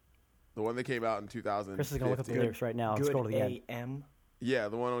it, the one that came out in 2000. Chris is gonna look up the lyrics right now. Let's Good go to the end. AM. Yeah,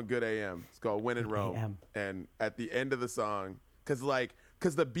 the one on Good AM. It's called When in Rome. AM. And at the end of the song,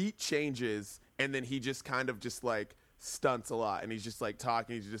 because the beat changes, and then he just kind of just like stunts a lot, and he's just like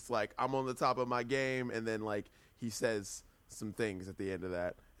talking. He's just like, I'm on the top of my game, and then like he says some things at the end of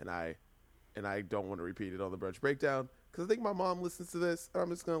that, and I don't want to repeat it on the Brunch Breakdown because I think my mom listens to this, and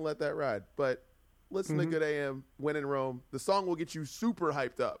I'm just gonna let that ride. But listen to Good AM, When in Rome. The song will get you super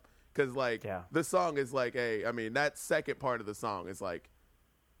hyped up. Because, like, the song is like that second part of the song is, like,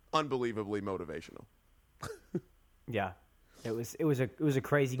 unbelievably motivational. Yeah. It was a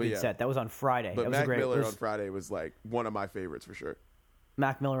crazy good set. That was on Friday. But that was Mac Miller on Friday was, like, one of my favorites for sure.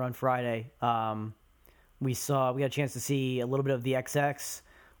 Mac Miller on Friday. We got a chance to see a little bit of the XX.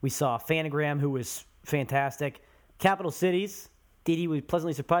 We saw Phanogram, who was fantastic. Capital Cities. Didi was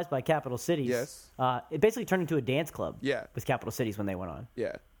pleasantly surprised by Capital Cities. Yes. It basically turned into a dance club. Yeah. With Capital Cities when they went on.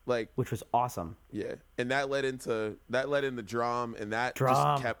 Yeah. Like, which was awesome. Yeah, and that led into drum, and that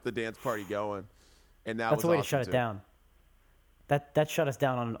just kept the dance party going. And that's the way awesome to shut it down. That shut us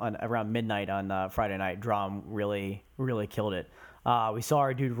down on around midnight on Friday night. Drum really killed it. We saw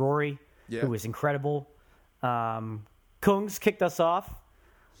our dude Rory, who was incredible. Kungs kicked us off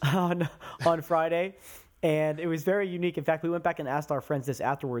on Friday, and it was very unique. In fact, we went back and asked our friends this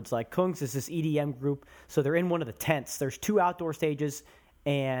afterwards. Like, Kungs is this EDM group, so they're in one of the tents. There's 2 outdoor stages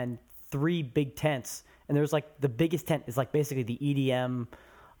and 3 big tents, and there's like the biggest tent is like basically the EDM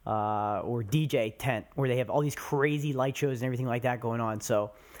or DJ tent where they have all these crazy light shows and everything like that going on. So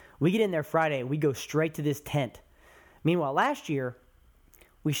we get in there Friday and we go straight to this tent. Meanwhile, last year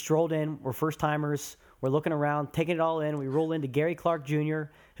we strolled in. We're first timers. We're looking around, taking it all in. We roll into Gary Clark Jr., who,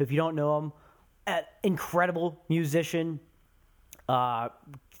 if you don't know him, an incredible musician,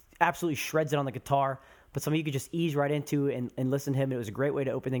 absolutely shreds it on the guitar. But some of you could just ease right into and listen to him. It was a great way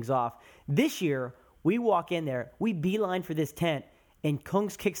to open things off. This year, we walk in there, we beeline for this tent, and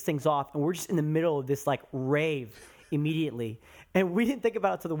Kungs kicks things off, and we're just in the middle of this, like, rave immediately. And we didn't think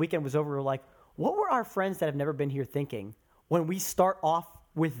about it until the weekend was over. We're like, what were our friends that have never been here thinking when we start off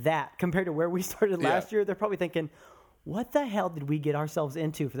with that compared to where we started last year? They're probably thinking, what the hell did we get ourselves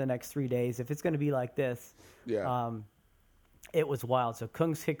into for the next 3 days if it's going to be like this? Yeah. It was wild. So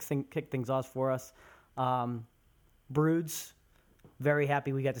Kungs kicked things off for us. Broods, very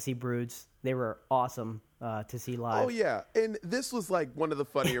happy we got to see Broods. They were awesome to see live. Oh, yeah. And this was like one of the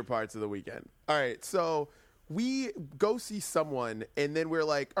funnier parts of the weekend. All right. So we go see someone, and then we're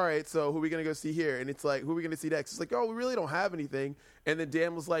like, all right, so who are we going to go see here? And it's like, who are we going to see next? It's like, oh, we really don't have anything. And then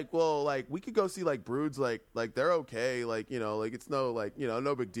Dan was like, well, like, we could go see, like, Broods, like they're okay. Like, you know, like, it's no, like, you know,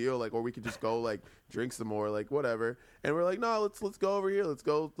 no big deal. Like, or we could just go, like, drink some more, like, whatever. And we're like, no, let's go over here. Let's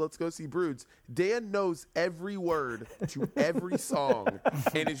go see Broods. Dan knows every word to every song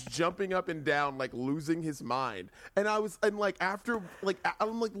and is jumping up and down, like, losing his mind. And like, after, like,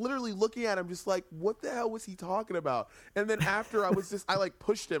 I'm, like, literally looking at him just like, what the hell was he talking about? And then after I like,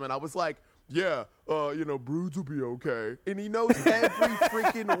 pushed him and I was like, yeah, you know, Broods will be okay. And he knows every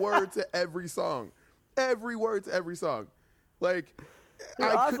freaking word to every song. Every word to every song. Like,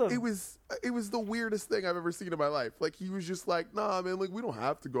 awesome. It was the weirdest thing I've ever seen in my life. Like, he was just like, nah, man, like, we don't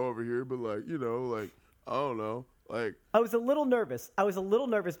have to go over here, but, like, you know, like, I don't know. Like, I was a little nervous.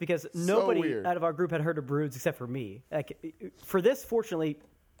 Because nobody weird. out of our group had heard of Broods except for me. Like, for this, fortunately,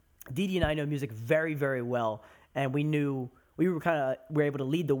 Dee and I know music very, very well, and we were able to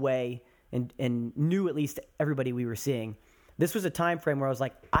lead the way and knew at least everybody we were seeing. This was a time frame where I was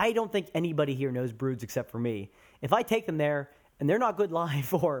like, I don't think anybody here knows Broods except for me. If I take them there and they're not good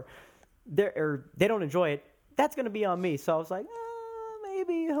live or they don't enjoy it, that's going to be on me. So I was like,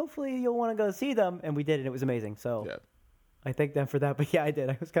 maybe, hopefully you'll want to go see them. And we did, and it was amazing. So yeah. I thank them for that. But yeah, I did.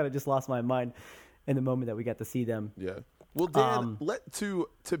 I was kind of just lost my mind in the moment that we got to see them. Yeah. Well, Dan, to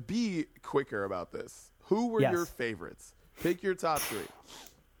be quicker about this, who were Yes. your favorites? Pick your top 3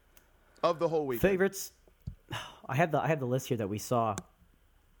 of the whole weekend. Favorites. I have the list here that we saw.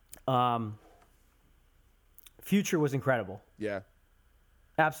 Future was incredible. Yeah.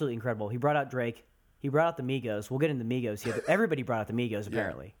 Absolutely incredible. He brought out Drake. He brought out the Migos. We'll get into the Migos here. Everybody brought out the Migos,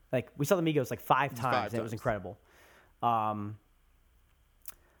 apparently. Like, we saw the Migos like 5 times, and it was incredible.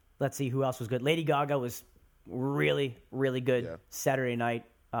 Let's see who else was good. Lady Gaga was really, really good Saturday night.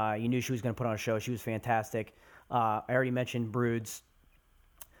 You knew she was going to put on a show. She was fantastic. I already mentioned Broods.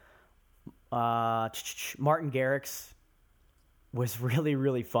 Martin Garrix was really,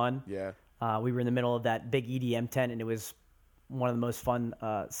 really fun. Yeah. We were in the middle of that big EDM tent, and it was one of the most fun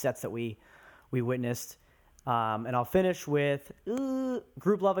sets that we witnessed. And I'll finish with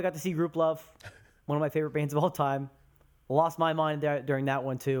Group Love. I got to see Group Love, one of my favorite bands of all time. Lost my mind there during that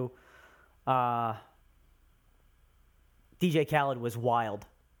one, too. DJ Khaled was wild.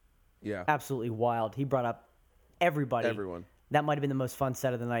 Yeah. Absolutely wild. He brought up everybody. Everyone. That might have been the most fun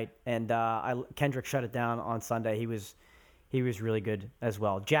set of the night. And Kendrick shut it down on Sunday. He was really good as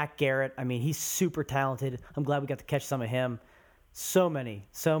well. Jack Garrett, I mean, he's super talented. I'm glad we got to catch some of him. So many.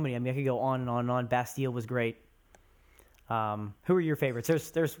 I mean, I could go on and on and on. Bastille was great. Who are your favorites?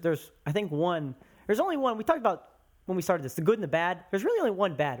 There's I think one. There's only one. We talked about when we started this, the good and the bad. There's really only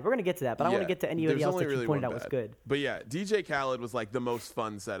one bad. We're going to get to that, but I want to get to anybody else that you pointed out was good. But yeah, DJ Khaled was like the most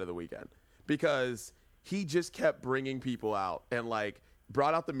fun set of the weekend because he just kept bringing people out and like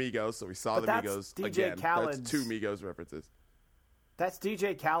brought out the Migos. So we saw the Migos DJ again. Khaled's, that's 2 Migos references. That's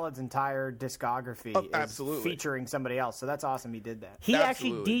DJ Khaled's entire discography is absolutely. featuring somebody else. So that's awesome he did that. He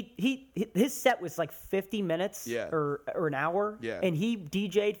Absolutely. actually his set was like 50 minutes Yeah. or an hour, Yeah. and he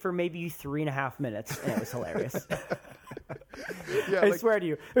DJ'd for maybe 3.5 minutes, and it was hilarious. Yeah, I like, swear to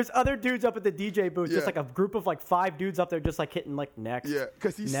you. There's other dudes up at the DJ booth, Yeah. just like a group of like 5 dudes up there just like hitting like next. Yeah,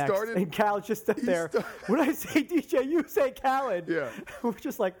 'cause he next. started- And Khaled's just up there. When I say DJ, you say Khaled. Yeah. We're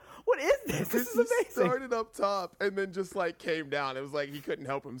just like, what is this? This is he amazing. started up top and then just like came down. It was like he couldn't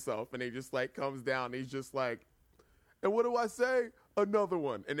help himself, and he just like comes down. And he's just like, and what do I say? Another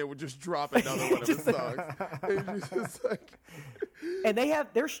one, and it would just drop another one of his songs. And he's just like, And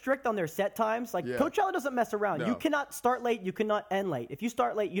they're strict on their set times. Like Yeah. Coachella doesn't mess around. No. You cannot start late. You cannot end late. If you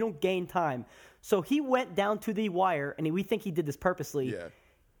start late, you don't gain time. So he went down to the wire, and we think he did this purposely. yeah,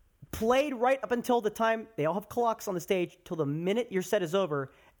 Played right up until the time they all have clocks on the stage till the minute your set is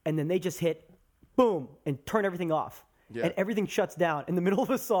over, and then they just hit boom and turn everything off. Yeah. And everything shuts down in the middle of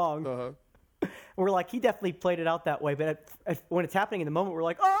a song. uh-huh. We're like, he definitely played it out that way. But when it's happening in the moment, we're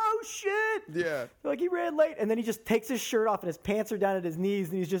like, oh, shit. Yeah. Like, he ran late. And then he just takes his shirt off and his pants are down at his knees.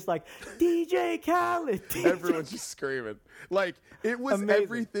 And he's just like, DJ Khaled. DJ. Everyone's just screaming. Like, it was Amazing.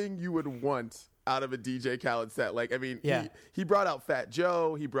 everything you would want out of a DJ Khaled set. Like, I mean, Yeah. he brought out Fat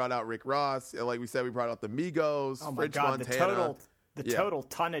Joe. He brought out Rick Ross. And like we said, we brought out the Migos, Oh my French God, Montana. the Yeah. total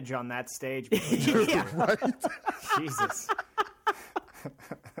tonnage on that stage. Yeah. Right? Jesus.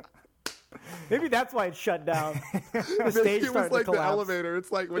 Maybe that's why it's shut down. The Maybe stage it was started like to the collapse. elevator.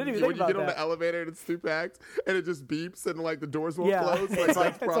 It's like when Didn't you even think get on about the that. elevator and it's too packed and it just beeps and like the doors won't Yeah. close. Like,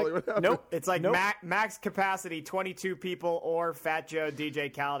 that's probably what happened. Nope. It's like Nope. max capacity, 22 people, or Fat Joe, DJ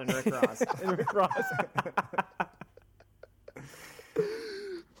Khaled, and Rick Ross. And Rick Ross.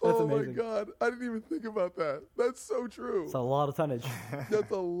 Oh amazing. my God. I didn't even think about that. That's so true. It's a lot of tonnage.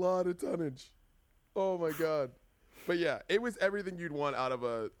 That's a lot of tonnage. Oh my God. But yeah, it was everything you'd want out of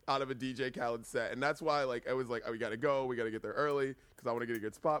a DJ Khaled set, and that's why like I was like, oh, we gotta go, we gotta get there early because I want to get a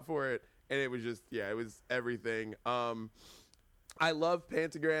good spot for it. And it was just it was everything. I love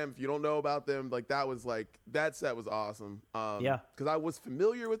Pentagram. If you don't know about them, like that set was awesome. Because I was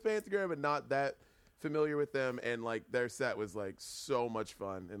familiar with Pentagram, but not that familiar with them, and like their set was like so much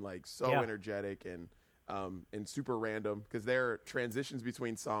fun and like so energetic and super random because their transitions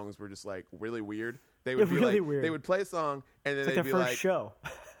between songs were just like really weird. They would be really like weird. They would play a song and then It's they'd like be their first like, show.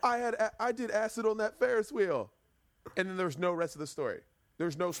 I did acid on that Ferris wheel, and then there was no rest of the story. There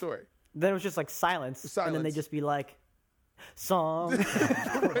was no story. Then it was just like silence. And then they'd just be like, song.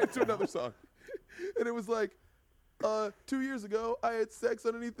 Right to another song. And it was like, 2 years ago, I had sex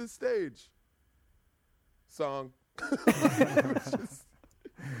underneath this stage. Song.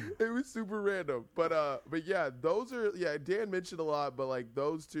 It was super random. But yeah, those are, Dan mentioned a lot, but like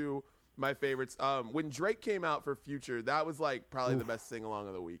those two, my favorites. When Drake came out for Future, that was like probably the best sing-along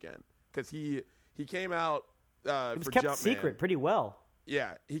of the weekend. Because he came out It was for kept Jumpman. secret pretty well.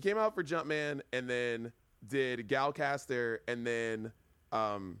 Yeah, he came out for Jumpman and then did Galcaster and then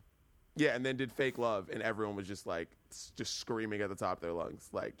and then did Fake Love, and everyone was just like just screaming at the top of their lungs,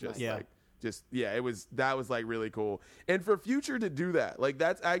 like that was like really cool. And for Future to do that, like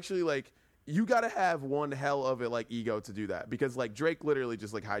that's actually like you got to have one hell of a like ego to do that, because like Drake literally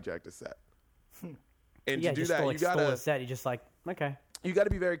just like hijacked a set. And to do that, you got to set. You just like, okay. You got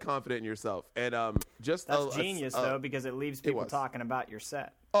to be very confident in yourself, and that's genius though, because it leaves people talking about your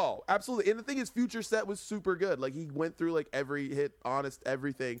set. Oh, absolutely. And the thing is, Future set was super good. Like he went through like every hit, honest,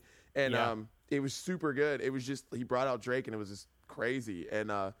 everything, and it was super good. It was just he brought out Drake, and it was just crazy, and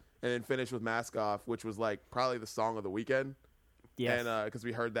then finished with Mask Off, which was like probably the song of the weekend. Yes. And because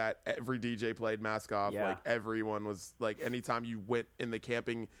we heard that every DJ played Mask Off, like everyone was like, anytime you went in the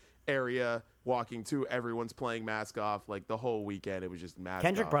camping area walking to, everyone's playing Mask Off. Like the whole weekend, it was just Mask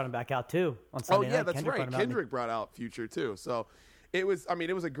Kendrick Off. brought him back out too on Sunday night. That's right. Kendrick brought out Future too. So it was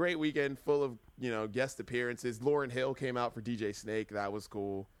a great weekend full of guest appearances. Lauryn Hill came out for DJ Snake. That was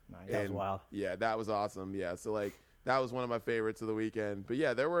cool. Nice. That was wild. Yeah, that was awesome. Yeah, so like that was one of my favorites of the weekend. But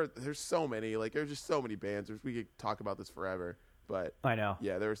yeah, there's so many. Like there's just so many bands. We could talk about this forever. But I know.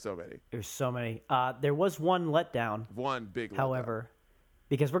 Yeah, there were so many. There's so many. There was one letdown. One big letdown. However,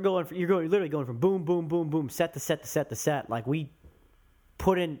 because you're literally going from boom, boom, boom, boom, set to set to set to set. Like we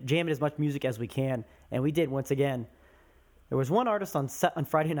put in jamming as much music as we can, and we did once again. There was one artist on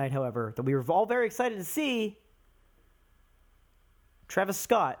Friday night, however, that we were all very excited to see. Travis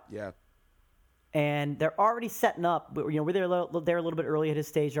Scott. Yeah. And they're already setting up. We're there a little bit early at his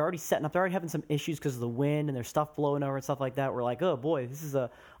stage. They're already setting up. They're already having some issues because of the wind and there's stuff blowing over and stuff like that. We're like, oh boy, this is a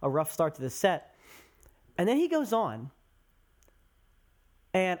rough start to the set. And then he goes on,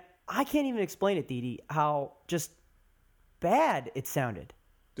 and I can't even explain it, Didi, how just bad it sounded.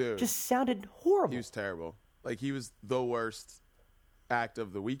 Dude. Just sounded horrible. He was terrible. Like he was the worst act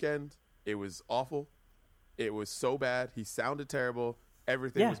of the weekend. It was awful. It was so bad. He sounded terrible.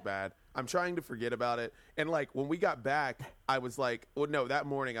 Everything was bad. I'm trying to forget about it. And, like, when we got back, I was like, that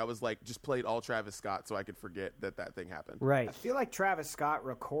morning I was like, just played all Travis Scott so I could forget that thing happened. Right. I feel like Travis Scott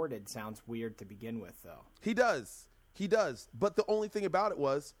recorded sounds weird to begin with, though. He does. But the only thing about it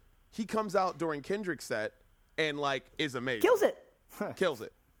was he comes out during Kendrick's set and, like, is amazing. Kills it. Kills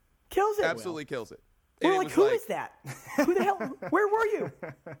it. Kills it. Absolutely kills it. We're like, who is that? Who the hell? Where were you?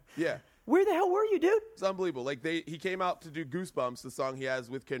 Yeah. Where the hell were you, dude? It's unbelievable. Like he came out to do Goosebumps, the song he has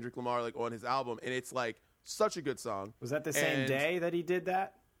with Kendrick Lamar, like on his album, and it's like such a good song. Was that the same day that he did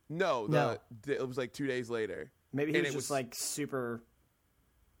that? No, it was like 2 days later. Maybe he was just like super.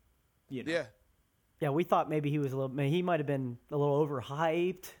 Yeah. Yeah, we thought maybe he was he might have been a little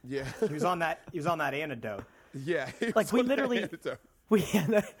overhyped. Yeah. He was on that antidote. Yeah. Like we literally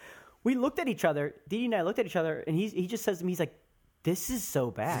we looked at each other. Didi and I looked at each other, and he just says to me, he's like, "This is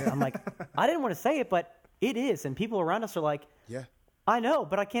so bad." I'm like, I didn't want to say it, but it is. And people around us are like, yeah, I know,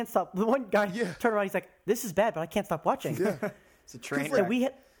 but I can't stop. The one guy turned around, he's like, "This is bad, but I can't stop watching." Yeah. It's a train wreck.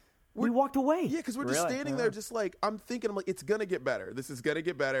 wreck. We walked away. Yeah, because we're just standing there just like, I'm like, it's going to get better. This is going to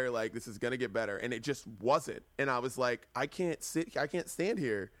get better. Like, this is going to get better. And it just wasn't. And I was like, I can't stand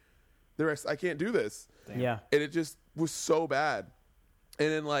here. I can't do this. Damn. Yeah. And it just was so bad. And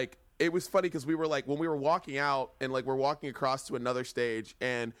then, like, it was funny because we were like, when we were walking out and like we're walking across to another stage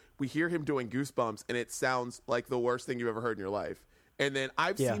and we hear him doing Goosebumps and it sounds like the worst thing you've ever heard in your life. And then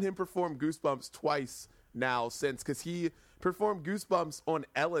I've seen him perform Goosebumps twice now since, because he performed Goosebumps on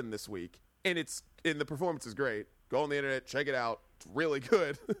Ellen this week, and the performance is great. Go on the internet, check it out. It's really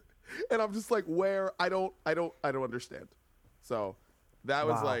good. And I'm just like, where? I don't understand. So that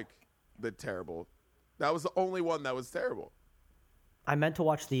was like the terrible That was the only one that was terrible. I meant to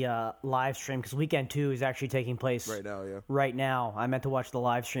watch the live stream because Weekend 2 is actually taking place Right now, yeah. right now. I meant to watch the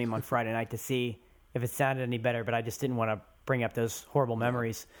live stream on Friday night to see if it sounded any better, but I just didn't want to bring up those horrible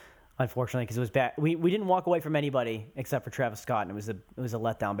memories, unfortunately, because it was bad. We didn't walk away from anybody except for Travis Scott, and it was a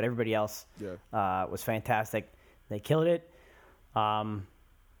letdown. But everybody else was fantastic. They killed it.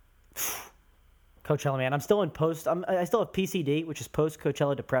 Coachella, man, I'm still in post. I still have PCD, which is post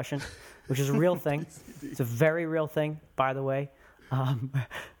Coachella depression, which is a real thing. It's a very real thing, by the way.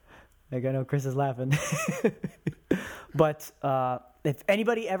 Like I know Chris is laughing, but if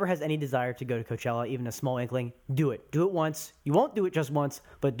anybody ever has any desire to go to Coachella, even a small inkling, do it. Do it once. You won't do it just once,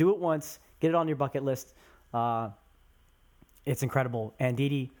 but do it once. Get it on your bucket list. It's incredible. And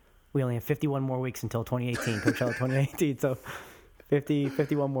Didi, we only have 51 more weeks until 2018, Coachella 2018. So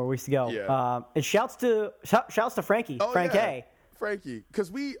 51 more weeks to go. Yeah. And shouts to Frankie, Frank A. Frankie,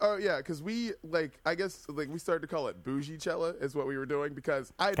 because we like, I guess like we started to call it bougie Cella is what we were doing,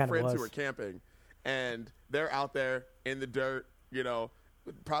 because I had Kinda friends was. who were camping and they're out there in the dirt, you know,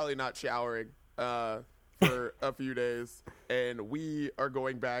 probably not showering for a few days, and we are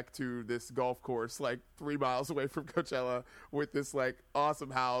going back to this golf course like 3 miles away from Coachella with this like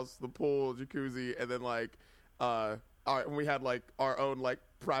awesome house, the pool, jacuzzi, and then like we had like our own like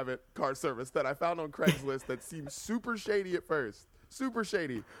private car service that I found on Craigslist that seemed super shady at first. Super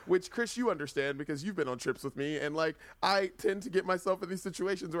shady, which Chris, you understand because you've been on trips with me, and like I tend to get myself in these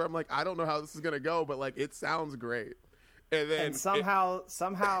situations where I'm like, I don't know how this is gonna go, but like it sounds great, and then And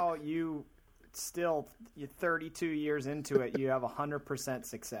somehow you're 32 years into it, you have 100%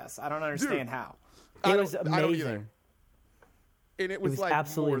 success. I don't understand how. It was I don't either. amazing. And it was like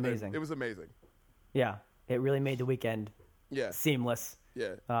absolutely more than- amazing. It was amazing. Yeah, it really made the weekend Yeah, seamless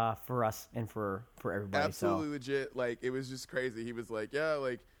yeah. for us and for everybody. Absolutely So. legit. Like it was just crazy. He was like, yeah,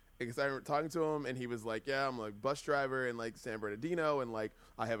 like because I remember talking to him and he was like, yeah, I'm like bus driver in like San Bernardino, and like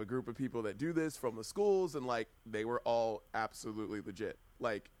I have a group of people that do this from the schools, and like they were all absolutely legit.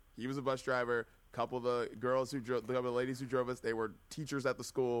 Like he was a bus driver. A couple of the couple of ladies who drove us, they were teachers at the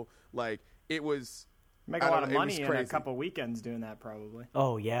school. Like it was. Make I a don't lot of know, it money was in a crazy. couple weekends doing that, probably.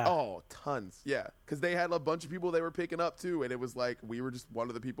 Oh yeah. Oh, tons. Yeah. Because they had a bunch of people they were picking up too. And it was like, we were just one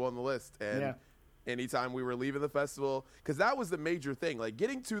of the people on the list. And anytime we were leaving the festival, because that was the major thing. Like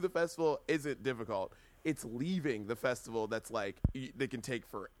getting to the festival isn't difficult. It's leaving the festival that's like, they can take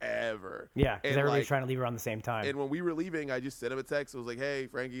forever. Yeah, because And, everybody's like, trying to leave around the same time. And when we were leaving, I just sent him a text. I was like, hey,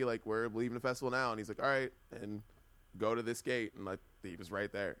 Frankie, like we're leaving the festival now. And he's like, all right. And go to this gate. And like, he was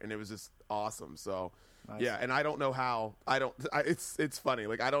right there. And it was just awesome. So. Nice. Yeah, and I don't know how. It's funny.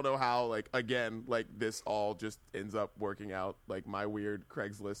 Like I don't know how. Like again, like this all just ends up working out. Like my weird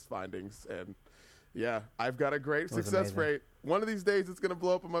Craigslist findings, and yeah, I've got a great success amazing. rate. One of these days, it's gonna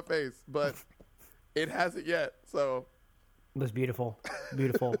blow up in my face, but it hasn't yet. So It was beautiful,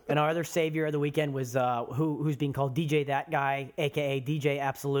 beautiful. And our other savior of the weekend was who's being called DJ That Guy, aka DJ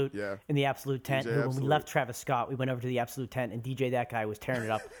Absolute, Yeah. in the Absolute Tent. DJ Who, when we Absolute. left Travis Scott, we went over to the Absolute Tent, and DJ That Guy was tearing it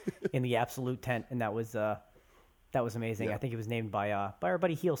up in the Absolute Tent, and that was amazing. Yeah. I think it was named by our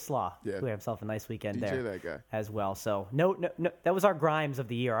buddy Heel Slaw, Yeah. who had himself a nice weekend DJ there That Guy. as well. So no, that was our Grimes of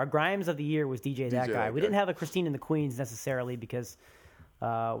the year. Our Grimes of the year was DJ That DJ Guy. That We Guy. didn't have a Christine and the Queens necessarily because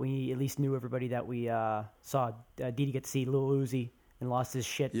we at least knew everybody that we saw. Didi get to see Lil Uzi and lost his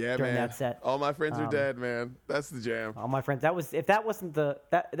shit yeah, during man. that set. All my friends are dead, man. That's the jam. All my friends. If that wasn't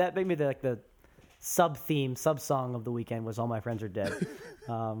that made me the sub song of the weekend was All My Friends Are Dead.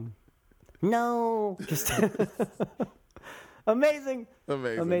 No, just amazing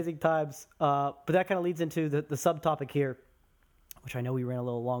times. But that kind of leads into the subtopic here, which I know we ran a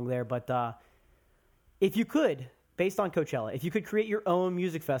little long there. But if you could, based on Coachella, if you could create your own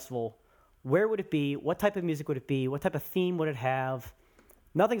music festival, where would it be? What type of music would it be? What type of theme would it have?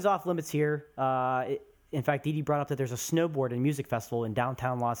 Nothing's off limits here. In fact, Didi brought up that there's a snowboard and music festival in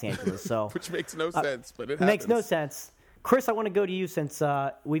downtown Los Angeles. So Which makes no sense, but it it happens. makes no sense. Chris, I want to go to you since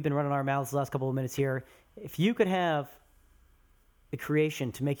we've been running our mouths the last couple of minutes here. If you could have the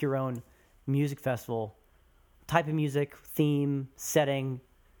creation to make your own music festival, type of music, theme, setting,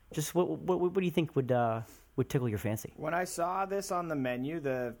 just what do you think would tickle your fancy? When I saw this on the menu,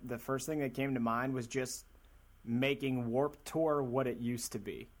 the first thing that came to mind was just making Warped Tour what it used to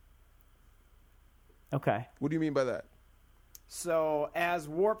be. Okay. What do you mean by that? So as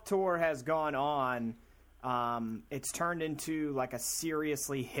Warped Tour has gone on, it's turned into like a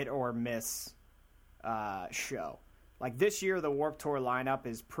seriously hit or miss show. Like this year, the Warped Tour lineup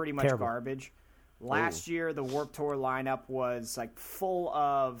is pretty much Terrible. garbage. Last year, the Warped Tour lineup was like full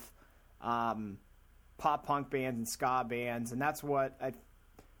of pop punk bands and ska bands, and that's what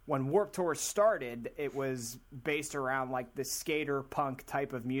when Warped Tour started, it was based around like the skater punk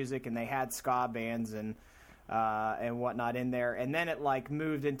type of music, and they had ska bands and whatnot in there. And then it like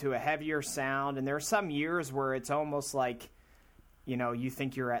moved into a heavier sound. And there are some years where it's almost like, you know, you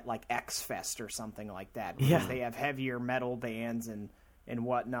think you're at like X Fest or something like that, because they have heavier metal bands and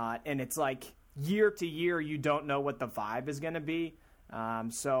whatnot. And it's like year to year, you don't know what the vibe is going to be.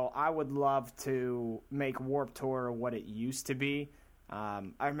 So I would love to make Warped Tour what it used to be.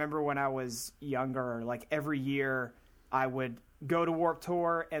 I remember when I was younger, like every year I would go to Warped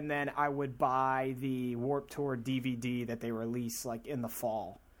Tour, and then I would buy the Warped Tour DVD that they release like in the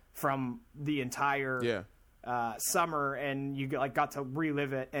fall from the entire summer, and you like got to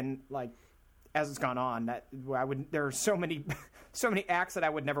relive it. And like as it's gone on, that there are so many acts that I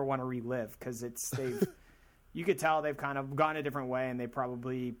would never want to relive, because you could tell they've kind of gone a different way, and they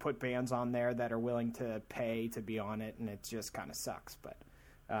probably put bands on there that are willing to pay to be on it, and it just kind of sucks. But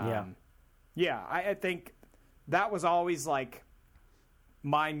I think that was always like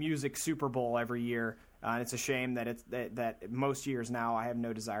my music Super Bowl every year, and it's a shame that that most years now I have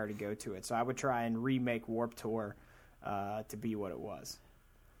no desire to go to it. So I would try and remake Warped Tour to be what it was.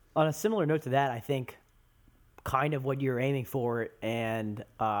 On a similar note to that, I think kind of what you're aiming for, and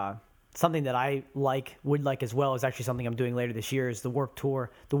something that I would like as well, is actually something I'm doing later this year, is the Warped Tour,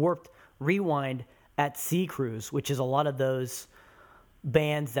 the Warped Rewind at Sea Cruise, which is a lot of those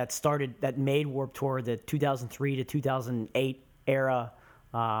bands that made Warped Tour, the 2003 to 2008 era.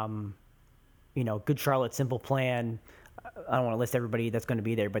 Good Charlotte, Simple Plan. I don't want to list everybody that's going to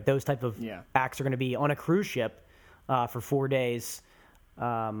be there, but those type of acts are going to be on a cruise ship for 4 days.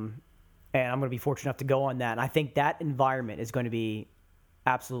 And I'm going to be fortunate enough to go on that. And I think that environment is going to be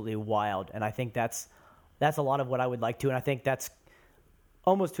absolutely wild, and I think that's a lot of what I would like to, and I think that's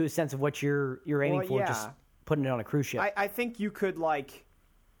almost to a sense of what you're aiming for, just putting it on a cruise ship. I think you could like,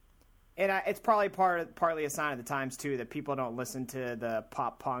 and it's probably partly a sign of the times too that people don't listen to the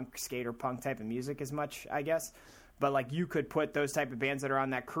pop punk, skater punk type of music as much, I guess. But like you could put those type of bands that are on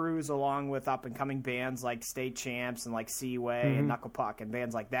that cruise along with up and coming bands like State Champs and like Seaway and Knuckle Puck and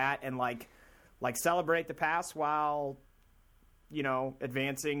bands like that, and like celebrate the past while, you know,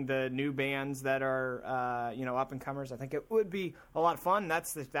 advancing the new bands that are, up and comers. I think it would be a lot of fun.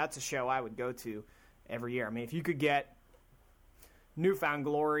 That's a show I would go to every year. I mean, if you could get Newfound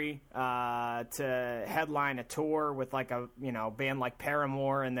Glory to headline a tour with like a, band like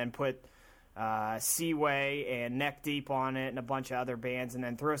Paramore, and then put Seaway and Neck Deep on it and a bunch of other bands, and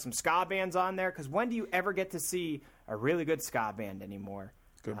then throw some ska bands on there, because when do you ever get to see a really good ska band anymore?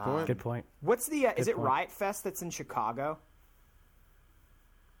 Good point. Good point. What's the is it Riot Fest that's in Chicago?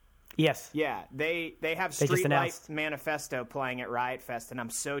 Yes. Yeah, they have Streetlight Manifesto playing at Riot Fest, and I'm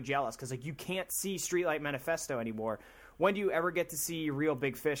so jealous, because like you can't see Streetlight Manifesto anymore. When do you ever get to see Real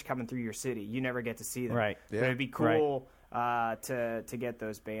Big Fish coming through your city? You never get to see them. Right. Yeah. But it'd be cool to get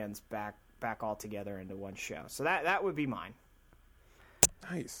those bands back all together into one show. So that would be mine.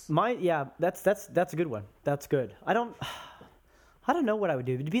 Nice. That's a good one. That's good. I don't know what I would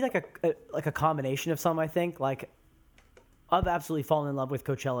do. It'd be like a combination of some, I think. Like, I've absolutely fallen in love with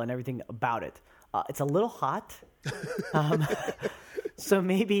Coachella and everything about it. It's a little hot. So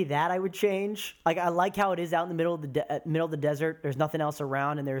maybe that I would change. Like, I like how it is out in the middle of the desert. There's nothing else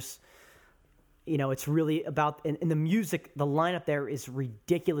around, and there's, it's really about, and the music, the lineup there is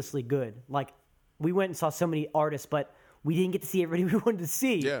ridiculously good. Like, we went and saw so many artists, but we didn't get to see everybody we wanted to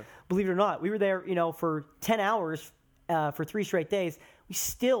see. Yeah. Believe it or not. We were there, for 10 hours for 3 straight days. We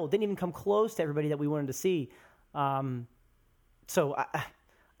still didn't even come close to everybody that we wanted to see.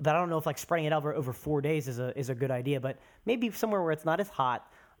 But I don't know if like spreading it over 4 days is a good idea, but maybe somewhere where it's not as hot.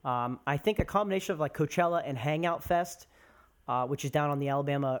 I think a combination of like Coachella and Hangout Fest, which is down on the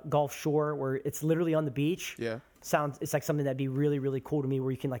Alabama Gulf Shore, where it's literally on the beach. Yeah. It's like something that'd be really, really cool to me,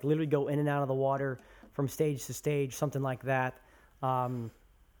 where you can like literally go in and out of the water from stage to stage, something like that.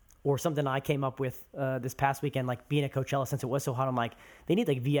 Or something I came up with this past weekend, like being at Coachella, since it was so hot, I'm like, they need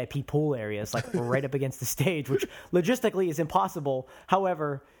like VIP pool areas, like right up against the stage, which logistically is impossible.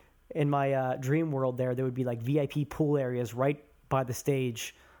 However, in my dream world there would be like VIP pool areas right by the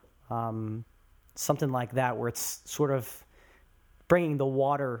stage, something like that, where it's sort of bringing the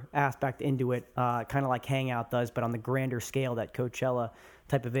water aspect into it, kind of like Hangout does, but on the grander scale that Coachella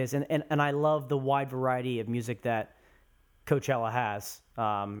type of is. And I love the wide variety of music that Coachella has.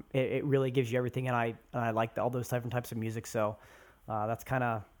 It really gives you everything, and I like all those different types of music. So that's kind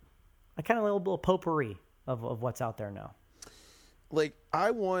of a little potpourri of what's out there now. Like,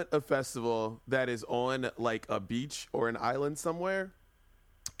 I want a festival that is on like a beach or an island somewhere,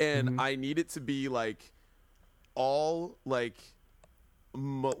 and I need it to be like all like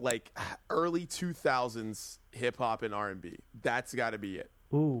like early 2000s hip hop and R&B. That's got to be it.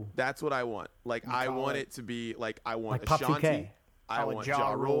 Ooh. That's what I want. Like I want it to be like I want Like Pop Ashanti. 2K. I Call it want Ja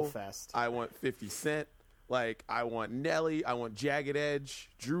Ja Rule Rule Fest. I want 50 Cent. Like I want Nelly. I want Jagged Edge.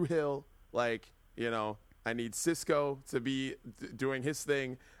 Drew Hill. Like I need Cisco to be doing his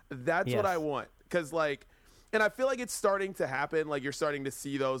thing. That's what Yes. I want. Because like. And I feel like it's starting to happen. Like you're starting to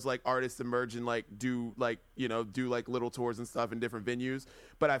see those like artists emerge and like do like little tours and stuff in different venues.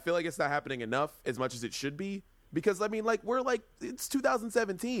 But I feel like it's not happening enough as much as it should be. Because I mean, like we're like it's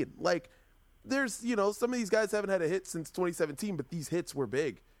 2017. Like there's some of these guys haven't had a hit since 2017, but these hits were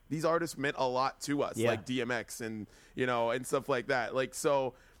big. These artists meant a lot to us, like DMX and and stuff like that. Like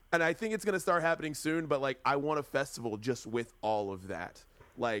so, and I think it's gonna start happening soon. But like I want a festival just with all of that.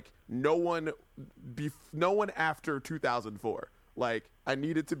 Like no one after 2004. Like I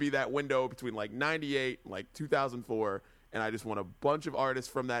need it to be that window between like 98 and like 2004, and I just want a bunch of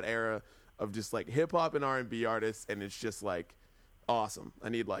artists from that era of just like hip hop and R&B artists, and it's just like awesome. I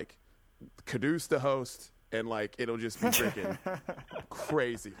need like Caduce to host, and like it'll just be freaking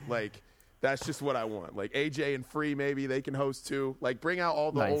crazy. Like that's just what I want. Like AJ and Free, maybe they can host too. Like bring out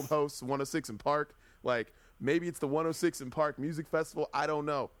all the old hosts, 106 and Park. Like maybe it's the 106 and Park Music Festival. I don't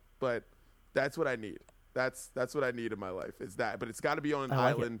know, but that's what I need. That's what I need in my life. Is that? But it's got to be on an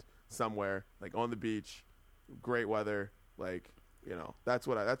island somewhere, like on the beach, great weather. Like that's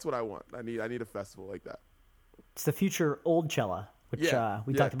what I want. I need a festival like that. It's the future Old Cella, which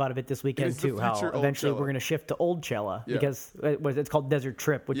we talked about a bit this weekend too. How future eventually Old we're going to shift to Old Cella Yeah. because it's called Desert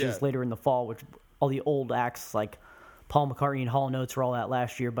Trip, which is later in the fall, which all the old acts like Paul McCartney and Hall & Oates were all at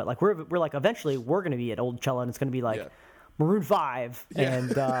last year. But like we're like eventually we're going to be at Old Cella, and it's going to be like Maroon 5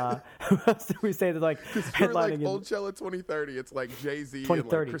 and who else did we say that like For like headlining Old Cella 2030, it's like Jay-Z and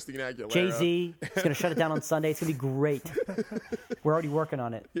 2030. like Christina Aguilera. Jay-Z is going to shut it down on Sunday. It's going to be great. We're already working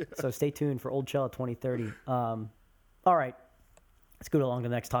on it. So stay tuned for Old Cella 2030. All right. Let's go along to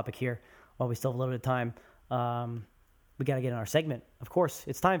the next topic here while we still have a little bit of time. We got to get in our segment. Of course,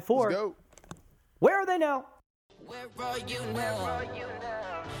 it's time for Let's go. Where Are They Now? Where are you now?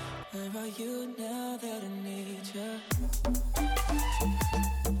 Where are you now that I need you?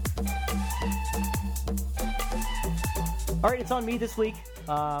 All right, it's on me this week.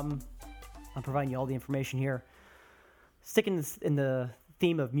 I'm providing you all the information here. Sticking in the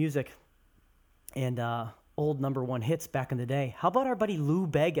theme of music and old number one hits back in the day. How about our buddy Lou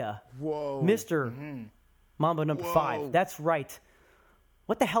Bega? Whoa. Mr. Mambo number 5. That's right.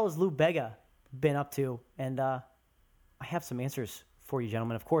 What the hell has Lou Bega been up to? And I have some answers for you,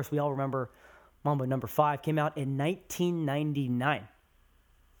 gentlemen. Of course, we all remember Mambo number 5 came out in 1999.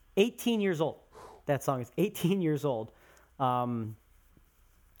 18 years old. That song is 18 years old.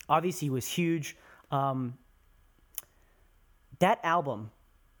 Obviously, it was huge. That album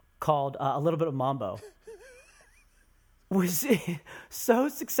called A Little Bit of Mambo was so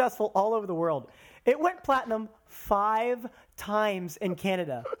successful all over the world. It went platinum 5 times in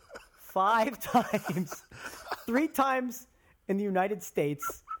Canada. 5 times. 3 times in the United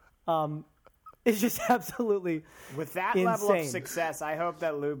States. It's just absolutely With that insane. level of success, I hope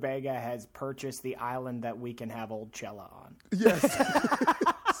that Lou Bega has purchased the island that we can have Old Cella on. Yes.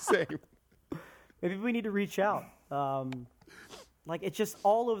 Same. Maybe we need to reach out. Like, it's just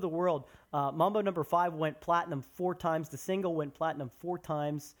all over the world. Mambo number 5 went platinum 4 times. The single went platinum 4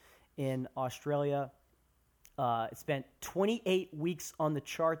 times in Australia. It spent 28 weeks on the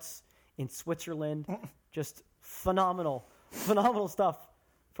charts in Switzerland. Just phenomenal stuff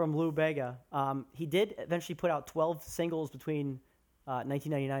from Lou Bega. He did eventually put out 12 singles between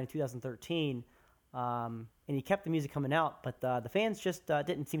 1999 and 2013. And he kept the music coming out, but the fans just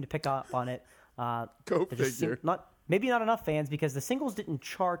didn't seem to pick up on it. Go There just figure. seemed maybe not enough fans because the singles didn't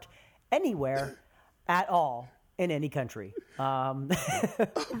chart anywhere at all in any country. Dying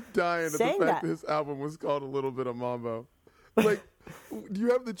at the Saying fact that- this album was called A Little Bit of Mambo. Like, do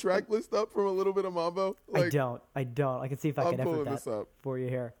you have the track list up from A Little Bit of Mambo? Like, I don't. I can see if I I'm can effort pulling that this up. for you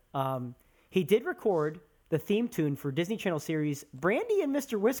here. He did record the theme tune for Disney Channel series Brandy and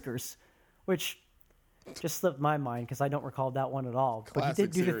Mr. Whiskers, which just slipped my mind because I don't recall that one at all. But he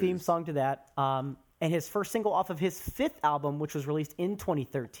Classic did do the theme series. song to that. And his first single off of his 5th album, which was released in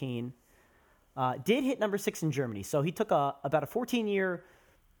 2013, did hit number 6 in Germany. So he took about a 14-year...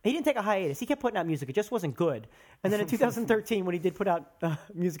 He didn't take a hiatus. He kept putting out music. It just wasn't good. And then in 2013, when he did put out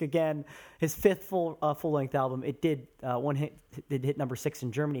music again, his 5th full-length album, it did hit number 6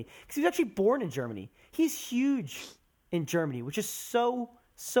 in Germany. Because he was actually born in Germany. He's huge in Germany, which is so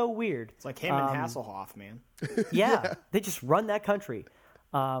weird. It's like him and Hasselhoff, man. Yeah, they just run that country.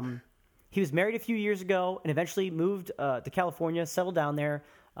 He was married a few years ago and eventually moved to California, settled down there.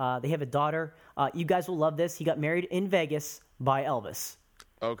 They have a daughter. You guys will love this. He got married in Vegas by Elvis.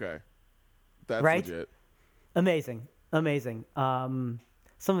 Okay. That's Right? legit. Amazing. Some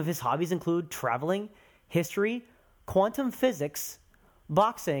of his hobbies include traveling, history, quantum physics,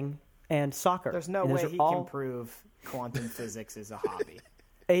 boxing, and soccer. There's no And way those are he all- can prove quantum physics is a hobby.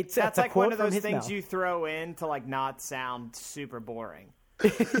 That's That's a like quote one of from those his things mouth. you throw in to like not sound super boring.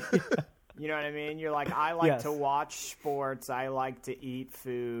 You know what I mean? You're like, I like Yes. to watch sports. I like to eat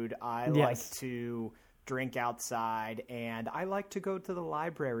food. I like Yes. to drink outside, and I like to go to the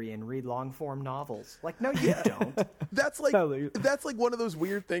library and read long form novels. Like, no, you don't. That's like Totally. that's like one of those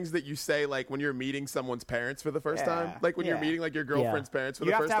weird things that you say like when you're meeting someone's parents for the first Yeah, time. Like when you're yeah. meeting like your girlfriend's parents for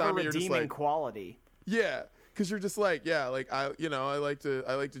You the have first to have time, a and you're just redeeming like, quality. yeah, because you're just like, yeah, like I like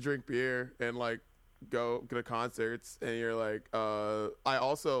to drink beer and like go to concerts, and you're like, I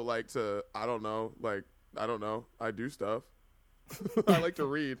also like to, I don't know, I do stuff. I like to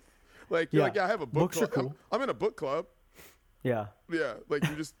read. Like you're Yeah. like, yeah, I have a book Books are club. cool. I'm in a book club. Yeah. Yeah, like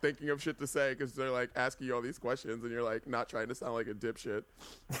you're just thinking of shit to say because they're like asking you all these questions, and you're like not trying to sound like a dipshit.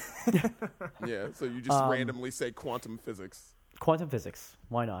 Yeah, so you just randomly say quantum physics. Quantum physics.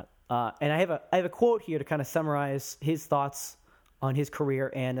 Why not? And I have a quote here to kind of summarize his thoughts on his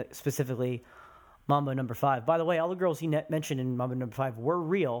career and specifically Mambo Number 5. By the way, all the girls he mentioned in Mambo Number 5 were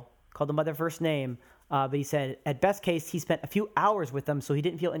real, called them by their first name. But he said, at best case, he spent a few hours with them, so he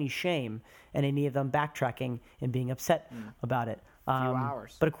didn't feel any shame and any of them backtracking and being upset about it.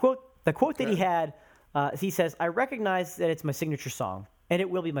 hours. But the quote that he had, he says, I recognize that it's my signature song, and it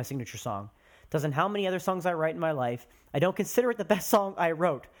will be my signature song. Doesn't how many other songs I write in my life. I don't consider it the best song I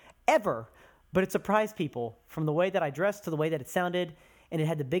wrote, ever, but it surprised people from the way that I dressed to the way that it sounded, and it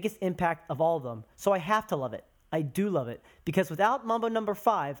had the biggest impact of all of them. So I have to love it. I do love it, because without Mambo Number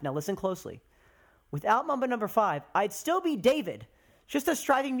 5, now listen closely, without Mambo Number 5, I'd still be David, just a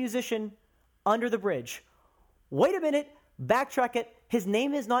striving musician under the bridge. Wait a minute, backtrack it. His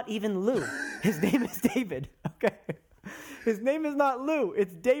name is not even Lou. His name is David. Okay, his name is not Lou.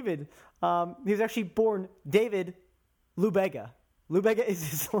 It's David. He was actually born David Lou Bega. Lou Bega is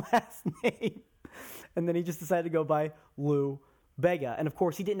his last name, and then he just decided to go by Lou Bega. And of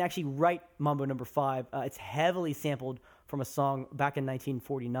course, he didn't actually write Mambo Number 5. It's heavily sampled from a song back in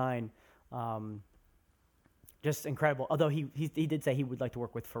 1949. Just incredible. Although he did say he would like to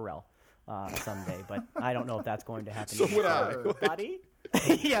work with Pharrell someday, but I don't know if that's going to happen. So would I. Sure, buddy.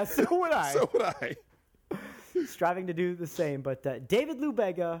 Yeah, so would I. So would I. Striving to do the same. But David Lou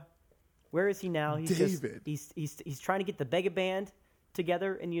Bega, where is he now? David. He's trying to get the Bega Band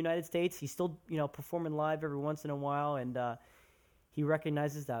together in the United States. He's still performing live every once in a while, and he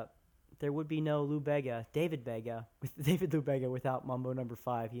recognizes that there would be no David Lou Bega without Mambo Number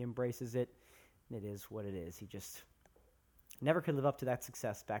 5. He embraces it, and it is what it is. He just never could live up to that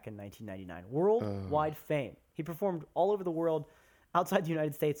success back in 1999. Worldwide fame. He performed all over the world, outside the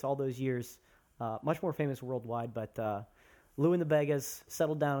United States all those years. Much more famous worldwide, but Lou and the Begas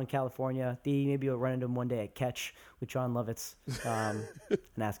settled down in California. Maybe you'll run into him one day at Catch with John Lovitz and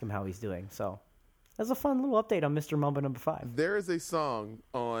ask him how he's doing. So that's a fun little update on Mr. Mambo Number 5. There is a song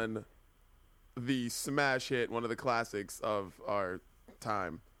on the smash hit, one of the classics of our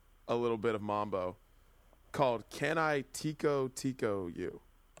time, a little bit of mambo, called "Can I Tico Tico You?"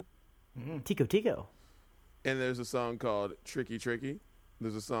 Tico Tico. And there's a song called "Tricky Tricky."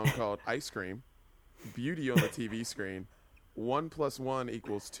 There's a song called "Ice Cream." Beauty on the TV screen. 1 + 1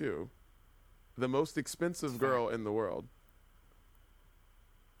 = 2. The most expensive girl in the world.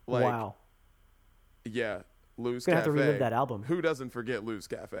 Like, Wow. yeah, Lou's Gonna Cafe. have to relive that album. Who doesn't forget Lou's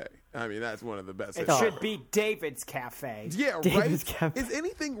Cafe? I mean, that's one of the best. It hits. should be David's Cafe. Yeah, David's right. Cafe. Is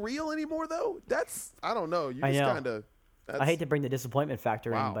anything real anymore though? That's, I don't know. You I just know. kind of. I hate to bring the disappointment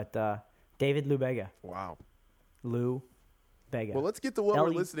factor Wow. in, but David Lou Bega. Wow. Lou Bega. Well, let's get to what we're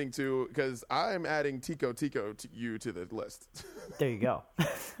Ellie- listening to because I'm adding Tico Tico to you to the list. There you go.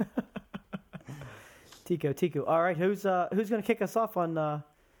 Tico. All right, who's going to kick us off on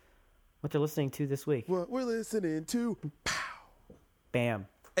what they're listening to this week? What we're listening to. Bam.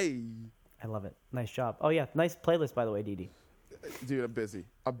 Hey, I love it. Nice job. Oh, yeah. Nice playlist, by the way, Didi. dude, I'm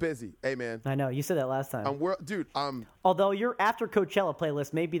busy. Hey, man. I know. You said that last time. I'm Although your after Coachella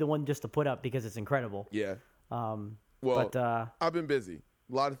playlist may be the one just to put up because it's incredible. yeah. Well, Well, but I've been busy.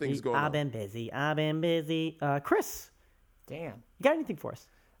 A lot of things going on. I've been busy. Chris, Dan. you got anything for us?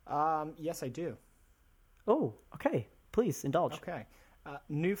 Yes, I do. Oh, okay. Please indulge. Okay.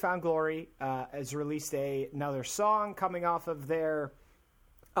 Newfound Glory has released another song coming off of their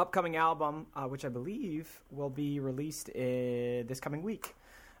upcoming album, which I believe will be released this coming week.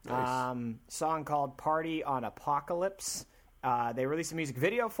 Song called Party on Apocalypse. They released a music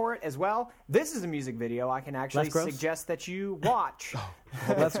video for it as well. This is a music video I can actually suggest that you watch.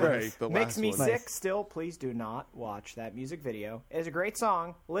 That's right. The Makes last me one. sick. Still, please do not watch that music video. It's a great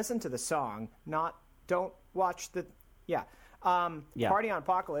song. Listen to the song. Don't watch the. Yeah. Party on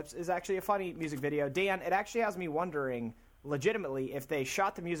Apocalypse is actually a funny music video. Dan, it actually has me wondering legitimately if they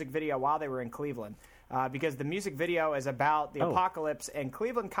shot the music video while they were in Cleveland. Because the music video is about the apocalypse, and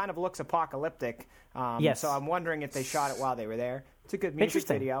Cleveland kind of looks apocalyptic. Yes. So I'm wondering if they shot it while they were there. It's a good music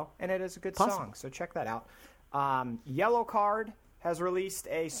video, and it is a good song, so check that out. Yellow Card has released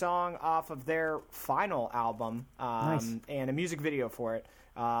a song off of their final album and a music video for it,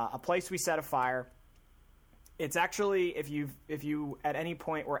 A Place We Set Afire. It's actually, if you at any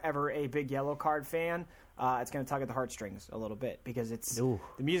point were ever a big Yellow Card fan, it's going to tug at the heartstrings a little bit because it's the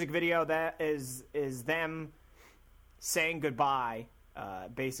music video that is them saying goodbye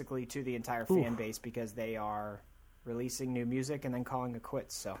basically to the entire fan base because they are releasing new music and then calling it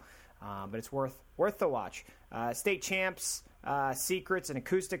quits. So, but it's worth the watch. State Champs, Secrets, an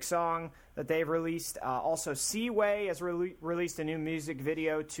acoustic song that they've released. Also, Seaway has released a new music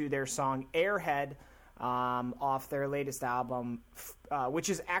video to their song Airhead. Off their latest album, which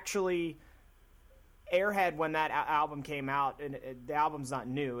is actually Airhead. When that album came out, and the album's not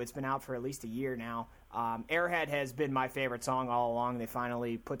new, it's been out for at least a year now. Airhead has been my favorite song all along. They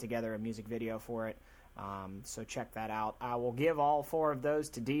finally put together a music video for it, so check that out. I will give all 4 of those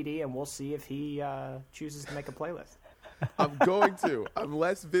to DD, and we'll see if he chooses to make a playlist. I'm going to. I'm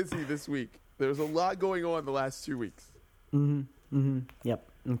less busy this week. There's a lot going on the last 2 weeks. Yep.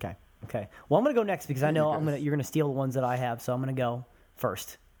 Okay. Well, I'm going to go next because I know you're going to steal the ones that I have, so I'm going to go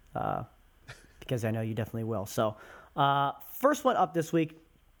first because I know you definitely will. So, first one up this week,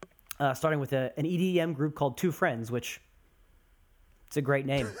 starting with an EDM group called Two Friends, which it's a great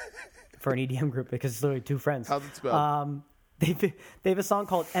name for an EDM group because it's literally two friends. How's it spelled? They have a song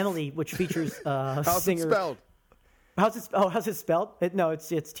called Emily, which features How's singer. it spelled? How's it spelled?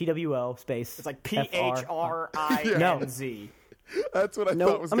 It's TWO space. It's like PHRINZ. That's what I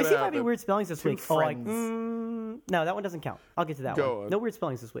thought was going to happen. See if I have any weird spellings this week. Friends. No, that one doesn't count. I'll get to that Go one. on. No weird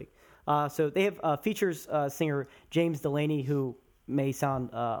spellings this week. So they have features singer James Delaney, who may sound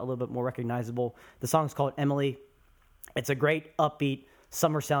a little bit more recognizable. The song's called Emily. It's a great, upbeat,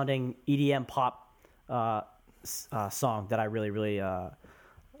 summer-sounding EDM pop song that I really, really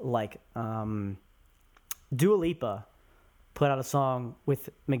like. Dua Lipa put out a song with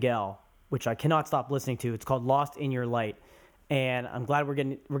Miguel, which I cannot stop listening to. It's called Lost in Your Light. And I'm glad we're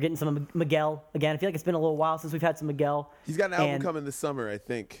getting some of Miguel again. I feel like it's been a little while since we've had some Miguel. He's got an album coming this summer, I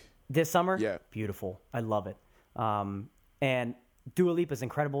think. This summer? Yeah. Beautiful. I love it. And Dua Lipa is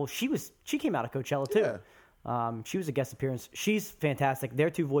incredible. She came out of Coachella too. Yeah. She was a guest appearance. She's fantastic. Their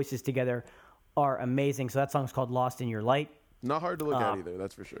two voices together are amazing. So that song's called Lost in Your Light. Not hard to look at either,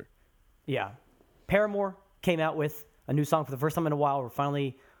 that's for sure. Yeah. Paramore came out with a new song for the first time in a while. We're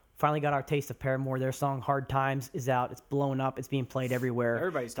finally got our taste of Paramore. Their song Hard Times is out. It's blowing up. It's being played everywhere.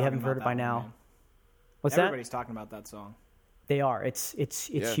 Everybody's you talking haven't about heard it that by one, now. man. What's Everybody's talking about that song. They are. It's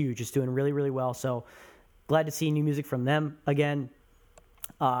Yeah. huge. It's doing really, really well. So glad to see new music from them again.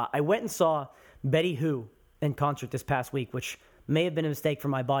 I went and saw Betty Who in concert this past week, which may have been a mistake for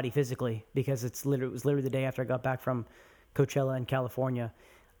my body physically because it was literally the day after I got back from Coachella in California.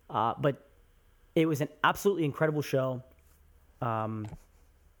 But it was an absolutely incredible show.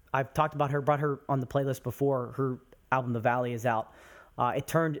 I've talked about her, brought her on the playlist before. Her album, The Valley, is out. It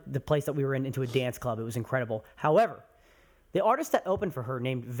turned the place that we were in into a dance club. It was incredible. However, the artist that opened for her,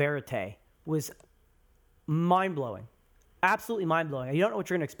 named Verite, was mind-blowing. Absolutely mind-blowing. You don't know what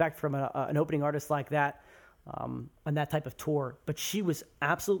you're going to expect from an opening artist like that on that type of tour, but she was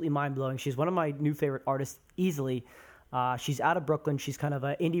absolutely mind-blowing. She's one of my new favorite artists easily. She's out of Brooklyn. She's kind of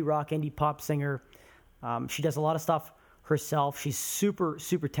an indie rock, indie pop singer. She does a lot of stuff herself. She's super,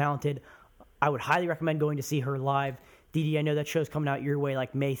 super talented. I would highly recommend going to see her live. Didi, I know that show's coming out your way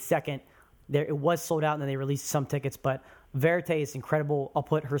like May 2nd. It was sold out, and then they released some tickets, but Verite is incredible. I'll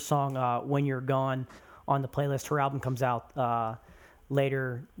put her song When You're Gone on the playlist. Her album comes out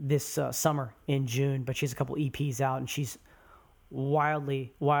later this summer in June, but she has a couple EPs out, and she's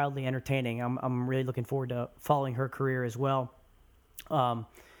wildly, wildly entertaining. I'm really looking forward to following her career as well.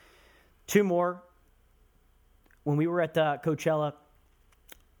 Two more. When we were at Coachella,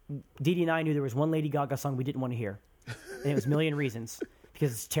 Didi and I knew there was one Lady Gaga song we didn't want to hear, and it was Million Reasons,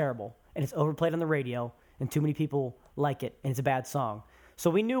 because it's terrible, and it's overplayed on the radio, and too many people like it, and it's a bad song. So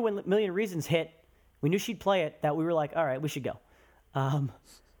we knew when Million Reasons hit, we knew she'd play it, that we were like, all right, we should go.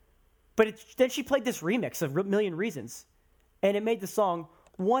 But then she played this remix of Million Reasons, and it made the song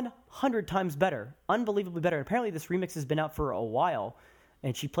 100 times better, unbelievably better. Apparently, this remix has been out for a while,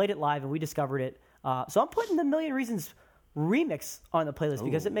 and she played it live, and we discovered it. So I'm putting the Million Reasons remix on the playlist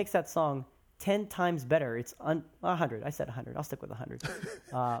because it makes that song 10 times better. It's 100. I said 100. I'll stick with 100.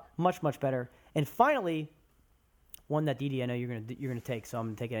 Much, much better. And finally, one that Didi, I know you're gonna take, so I'm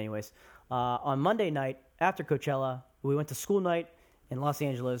gonna take it anyways. On Monday night after Coachella, we went to school night in Los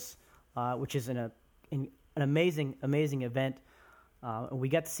Angeles, which is an amazing event. And we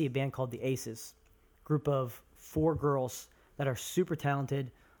got to see a band called the Aces, group of 4 girls that are super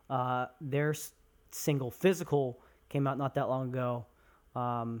talented. Their single Physical came out not that long ago.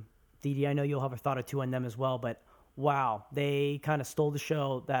 Didi, I know you'll have a thought or two on them as well, but wow, they kind of stole the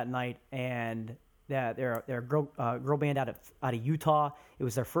show that night, and they're a girl band out of Utah. It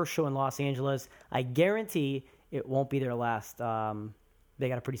was their first show in Los Angeles. I guarantee it won't be their last. They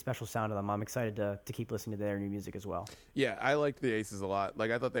got a pretty special sound to them. I'm excited to keep listening to their new music as well. Yeah, I liked the Aces a lot.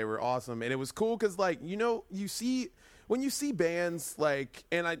 Like, I thought they were awesome, and it was cool because, like, when you see bands, like,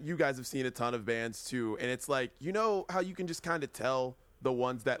 and you guys have seen a ton of bands too, and it's like, you know how you can just kind of tell the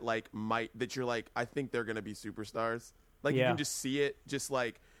ones that that you're like, I think they're gonna be superstars. Like, you can just see it, just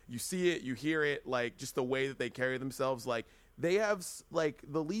like you see it, you hear it, like just the way that they carry themselves. Like, they have, like,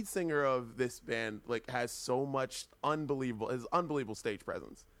 the lead singer of this band, like, has so much unbelievable stage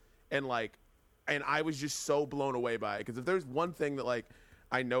presence, and I was just so blown away by it, because if there's one thing that, like,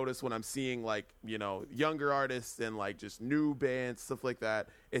 I notice when I'm seeing, like, you know, younger artists and, like, just new bands, stuff like that,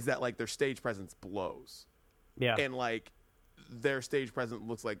 is that, like, their stage presence blows. Yeah. And, like, their stage presence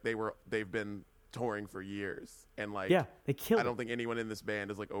looks like they've been touring for years, and, like, they killed I don't think anyone in this band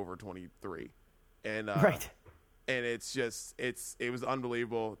is, like, over 23, and right. And it's just it was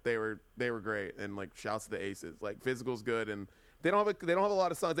unbelievable. They were great, and, like, shouts to the Aces. Like, Physical's good, and they don't have a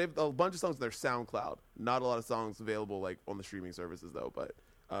lot of songs. They have a bunch of songs on their SoundCloud. Not a lot of songs available, like, on the streaming services though. But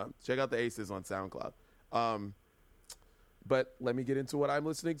check out the Aces on SoundCloud. But let me get into what I'm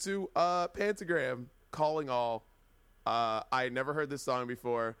listening to. Pentagram, Calling All. I never heard this song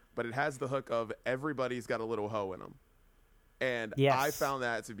before, but it has the hook of "Everybody's Got a Little Hoe in them," and I found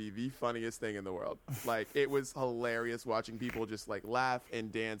that to be the funniest thing in the world. Like, it was hilarious watching people just, like, laugh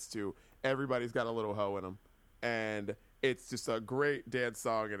and dance to "Everybody's Got a Little Hoe in them," and it's just a great dance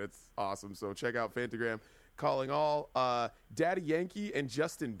song, and it's awesome. So check out Pentagram, Calling All. Daddy Yankee and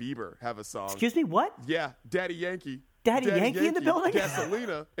Justin Bieber have a song. Excuse me, what? Yeah, Daddy Yankee. Daddy Yankee in the building?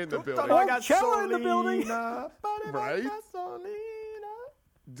 Gasolina in the building. Coachella in the building. Right?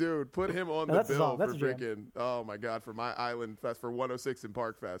 Dude, put him on the that's a bill song. That's for a jam. freaking, oh my God, for my Island Fest, for 106 in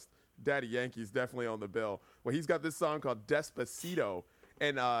Park Fest. Daddy Yankee's definitely on the bill. Well, he's got this song called Despacito,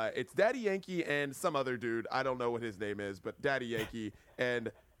 and it's Daddy Yankee and some other dude. I don't know what his name is, but Daddy Yankee,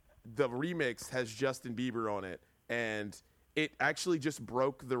 and the remix has Justin Bieber on it, and it actually just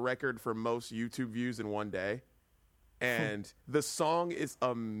broke the record for most YouTube views in one day, and the song is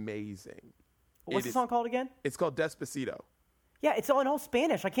amazing. What's the song called again? It's called Despacito. Yeah, it's in all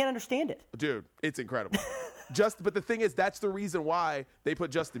Spanish. I can't understand it. Dude, it's incredible. But the thing is, that's the reason why they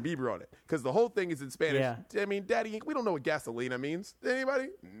put Justin Bieber on it, because the whole thing is in Spanish. Yeah. I mean, Daddy, we don't know what gasolina means. Anybody?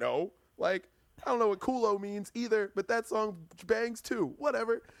 No. Like, I don't know what culo means either, but that song bangs too.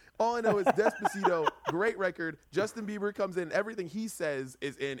 Whatever. All I know is Despacito, great record. Justin Bieber comes in. Everything he says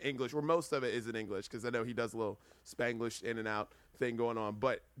is in English, or most of it is in English, because I know he does a little Spanglish in and out thing going on.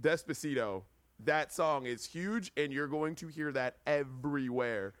 But Despacito, that song is huge, and you're going to hear that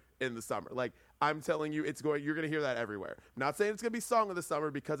everywhere in the summer. Like, I'm telling you, you're going to hear that everywhere. I'm not saying it's going to be song of the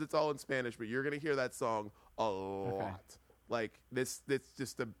summer because it's all in Spanish, but you're going to hear that song a lot. Like, this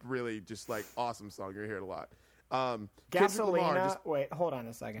just a really just, like, awesome song. You're going to hear it a lot. Gasolina. Wait, hold on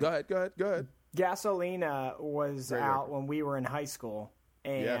a second. Go ahead. Gasolina was Great out record. when we were in high school,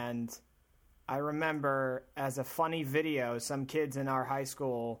 and I remember as a funny video, some kids in our high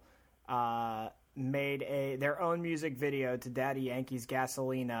school made their own music video to Daddy Yankee's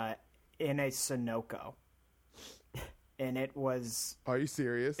Gasolina in a Sunoco. And it was... Are you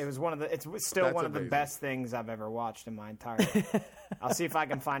serious? It's still That's one of amazing. the best things I've ever watched in my entire life. I'll see if I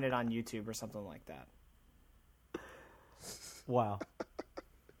can find it on YouTube or something like that. Wow.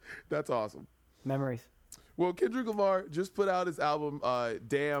 That's awesome. Memories. Well, Kendrick Lamar just put out his album,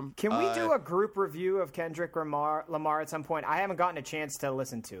 Damn. Can we do a group review of Kendrick Lamar at some point? I haven't gotten a chance to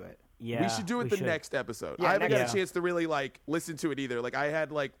listen to it. Yeah, we should do it next episode. Yeah, I haven't got next- a chance to really, like, listen to it either. Like, I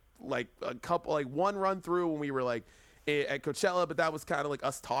had like a couple, like, one run through when we were like at Coachella, but that was kind of like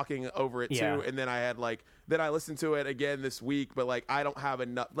us talking over it Yeah. too. And then I had then I listened to it again this week, but like I don't have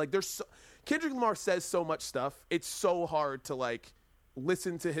enough. Like, Kendrick Lamar says so much stuff. It's so hard to like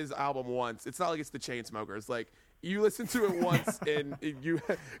listen to his album once. It's not like it's the Chainsmokers. Like, you listen to it once and you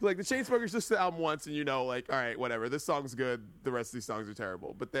like the Chainsmokers listen to the album once and like, all right, whatever, this song's good, the rest of these songs are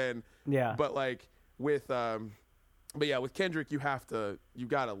terrible. But then but like with with Kendrick, you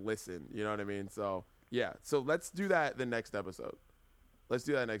gotta listen, you know what I mean? So so let's do that the next episode.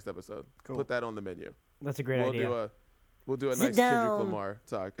 Cool. Put that on the menu. That's a great idea. We'll do a Sit nice down. Kendrick Lamar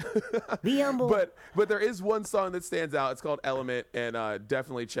talk. Be humble. But there is one song that stands out. It's called Element, and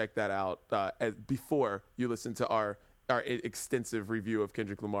definitely check that out before you listen to our extensive review of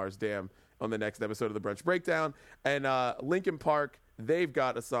Kendrick Lamar's Damn on the next episode of the Brunch Breakdown. And Linkin Park, they've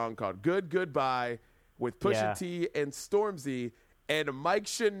got a song called Good Goodbye with Pusha T and Stormzy, and Mike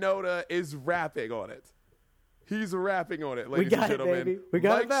Shinoda is rapping on it. He's rapping on it, ladies and gentlemen. Baby. We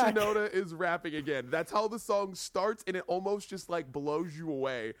got Mike Shinoda is rapping again. That's how the song starts, and it almost just like blows you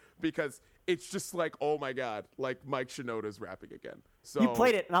away because it's just like, oh my god, like Mike Shinoda's rapping again. So you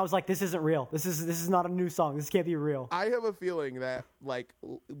played it, and I was like, this isn't real. This is not a new song. This can't be real. I have a feeling that like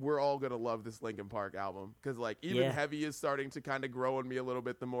we're all gonna love this Linkin Park album because like even Heavy is starting to kind of grow on me a little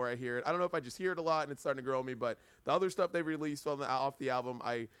bit the more I hear it. I don't know if I just hear it a lot and it's starting to grow on me, but the other stuff they released off the album,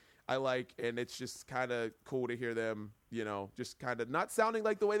 I like, and it's just kind of cool to hear them, just kind of not sounding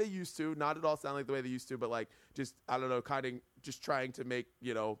like the way they used to, not at all sounding like the way they used to, but like just, I don't know, kind of just trying to make,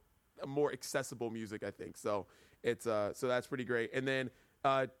 a more accessible music, I think. So it's, so that's pretty great. And then,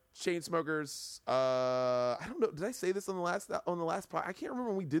 Chainsmokers, I don't know, did I say this on the last pod? I can't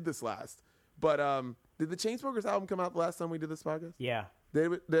remember when we did this last, but, did the Chainsmokers album come out the last time we did this podcast? Yeah.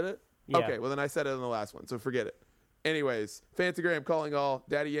 Did it? Yeah. Okay, well then I said it on the last one, so forget it. Anyways, Fantagram, Calling All,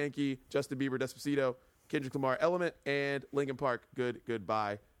 Daddy Yankee, Justin Bieber, Despacito, Kendrick Lamar, Element, and Linkin Park, Good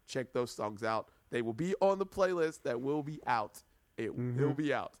Goodbye. Check those songs out. They will be on the playlist that will be out. It will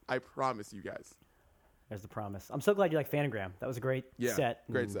be out. I promise you guys. There's the promise. I'm so glad you like Fantagram. That was a great set.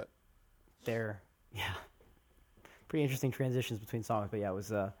 Great set. Pretty interesting transitions between songs, but it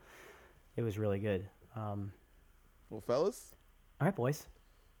was really good. Well, fellas. All right, boys.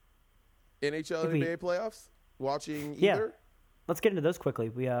 NHL and NBA playoffs? Watching either? Yeah. Let's get into those quickly.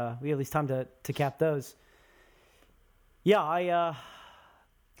 We have at least time to cap those. Yeah,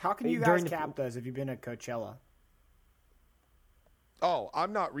 How can you guys cap those if you've been at Coachella? Oh,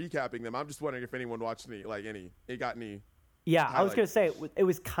 I'm not recapping them. I'm just wondering if anyone watched any. Yeah, highlights. I was going to say it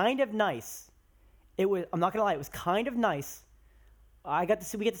was kind of nice. I'm not going to lie, it was kind of nice. We get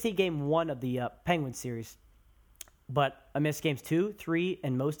to see game 1 of the Penguins series. But I missed games 2, 3,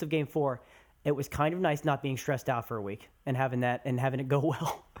 and most of game 4. It was kind of nice not being stressed out for a week and having it go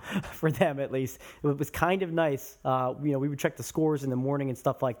well for them, at least. It was kind of nice. We would check the scores in the morning and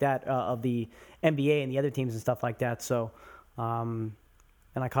stuff like that of the NBA and the other teams and stuff like that. So, and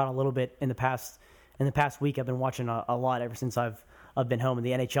I caught a little bit in the past week. I've been watching a lot ever since I've been home in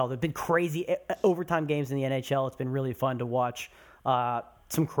the NHL. There've been crazy overtime games in the NHL. It's been really fun to watch.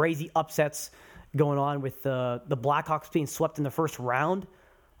 Some crazy upsets going on with the Blackhawks being swept in the first round.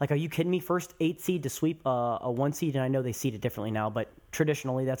 Like, are you kidding me? First 8 seed to sweep a 1 seed, and I know they seed it differently now, but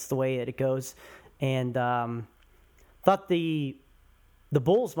traditionally that's the way that it goes. And thought the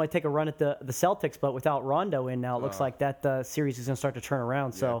Bulls might take a run at the Celtics, but without Rondo in now, it looks like that series is going to start to turn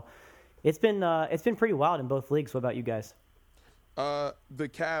around. Yeah. So it's been pretty wild in both leagues. What about you guys? The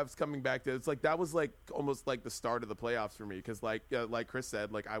Cavs coming back to that was like almost like the start of the playoffs for me because like Chris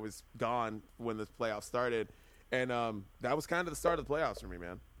said, like I was gone when the playoffs started. And that was kind of the start of the playoffs for me,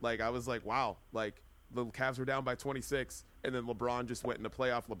 man. Like, I was like, wow. Like, the Cavs were down by 26, and then LeBron just went into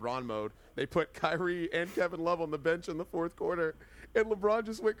playoff LeBron mode. They put Kyrie and Kevin Love on the bench in the fourth quarter, and LeBron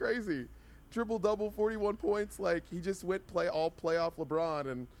just went crazy. Triple-double, 41 points. Like, he just went all playoff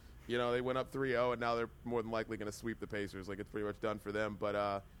LeBron, and, they went up 3-0, and now they're more than likely going to sweep the Pacers. Like, it's pretty much done for them.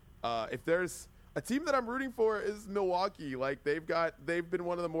 But if there's a team that I'm rooting for is Milwaukee. Like, they've been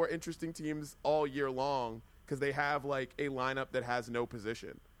one of the more interesting teams all year long. Because they have, like, a lineup that has no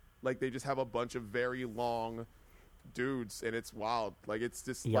position. Like, they just have a bunch of very long dudes, and it's wild. Like, it's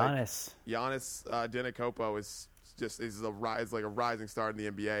just Giannis. Giannis Antetokounmpo is like a rising star in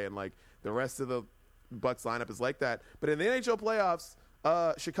the NBA, and, like, the rest of the Bucks lineup is like that. But in the NHL playoffs,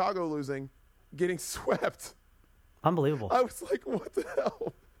 Chicago losing, getting swept. Unbelievable. I was like, what the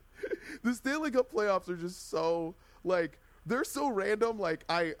hell? The Stanley Cup playoffs are just so, like... They're so random. Like,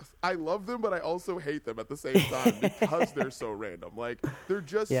 I love them, but I also hate them at the same time because they're so random. Like, they're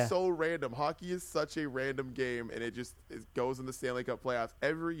just so random. Hockey is such a random game, and it goes in the Stanley Cup playoffs.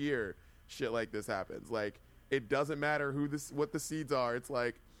 Every year, shit like this happens. Like, it doesn't matter what the seeds are. It's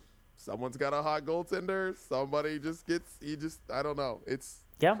like someone's got a hot goaltender. Somebody just I don't know. It's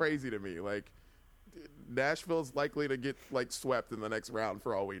crazy to me. Like, Nashville's likely to get like swept in the next round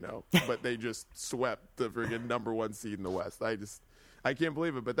for all we know, but they just swept the friggin' number 1 seed in the West. I can't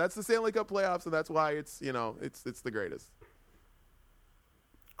believe it, but that's the Stanley Cup playoffs, and that's why it's the greatest.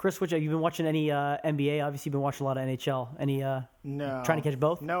 Chris, you've been watching any NBA? Obviously, you've been watching a lot of NHL. Any No. trying to catch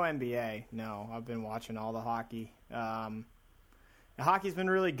both? No NBA. No, I've been watching all the hockey. The hockey's been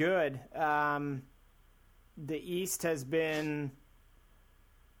really good. The East has been.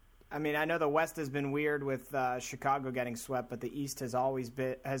 I mean, I know the West has been weird with Chicago getting swept, but the East has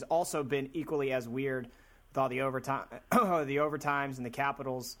also been equally as weird with all the overtimes and the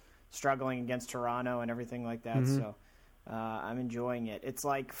Capitals struggling against Toronto and everything like that. Mm-hmm. So I'm enjoying it. It's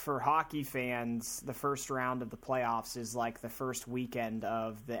like for hockey fans, the first round of the playoffs is like the first weekend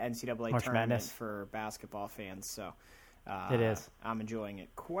of the NCAA March tournament Madness. for basketball fans. So It is. I'm enjoying it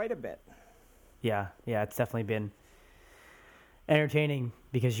quite a bit. Yeah, it's definitely been entertaining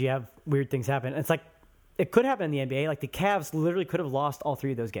because you have weird things happen. It's like it could happen in the NBA. Like the Cavs literally could have lost all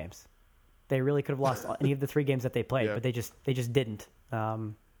 3 of those games. They really could have lost any of the 3 games that they played, but they just didn't.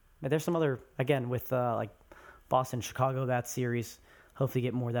 But there's some other, again, with like Boston, Chicago, that series. Hopefully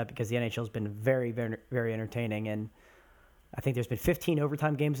get more of that because the NHL has been very, very, very entertaining. And I think there's been 15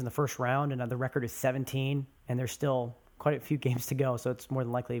 overtime games in the first round, and the record is 17, and there's still quite a few games to go, so it's more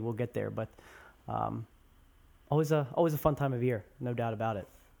than likely we'll get there. But always a fun time of year, no doubt about it.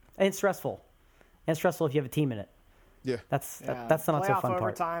 And it's stressful. And it's stressful if you have a team in it. Yeah. That's the not so Playoff fun part.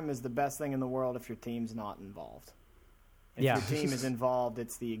 overtime is the best thing in the world if your team's not involved. If Yeah. your team is involved,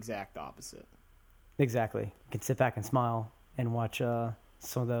 it's the exact opposite. Exactly. You can sit back and smile and watch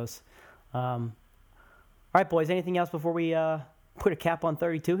some of those. All right, boys, anything else before we put a cap on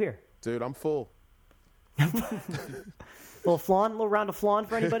 32 here? Dude, I'm full. Little round of flan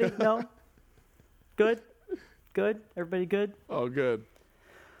for anybody? No? Good? Everybody good? Oh, good.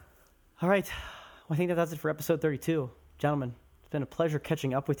 All right. Well, I think that does it for episode 32. Gentlemen, it's been a pleasure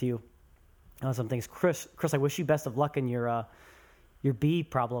catching up with you on some things. Chris, I wish you best of luck in your bee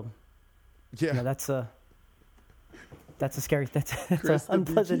problem. Yeah. You know, that's a scary, that's Chris, an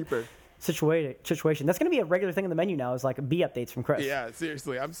the unpleasant beekeeper. situation. That's going to be a regular thing on the menu now is like bee updates from Chris. Yeah,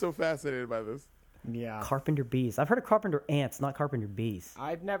 seriously. I'm so fascinated by this. Yeah. Carpenter bees. I've heard of carpenter ants, not carpenter bees.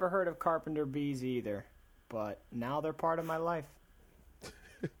 I've never heard of carpenter bees either, but now they're part of my life.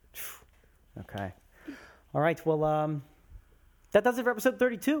 Okay. All right. Well, that does it for episode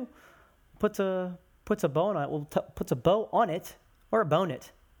 32. Puts a bow on it. Well, puts a bow on it or a bone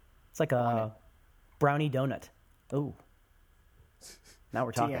it. It's like a brownie donut. Ooh. Now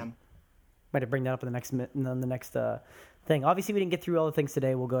we're talking. TM. Might have bring that up in the next thing. Obviously, we didn't get through all the things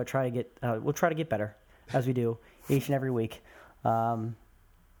today. We'll try to get better as we do each and every week.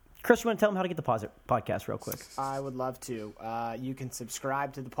 Chris, you want to tell them how to get the podcast real quick? I would love to. You can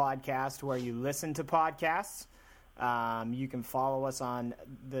subscribe to the podcast where you listen to podcasts. You can follow us on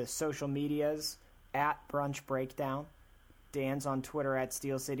the social medias at Brunch Breakdown. Dan's on Twitter at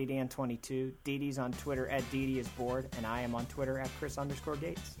SteelCityDan22. Didi's on Twitter at DidiIsBored. And I am on Twitter at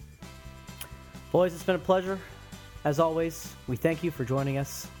Chris_Gates. Boys, it's been a pleasure. As always, we thank you for joining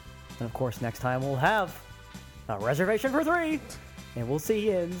us. And of course, next time we'll have a reservation for 3. And we'll see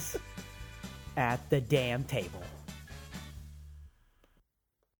you at the damn table.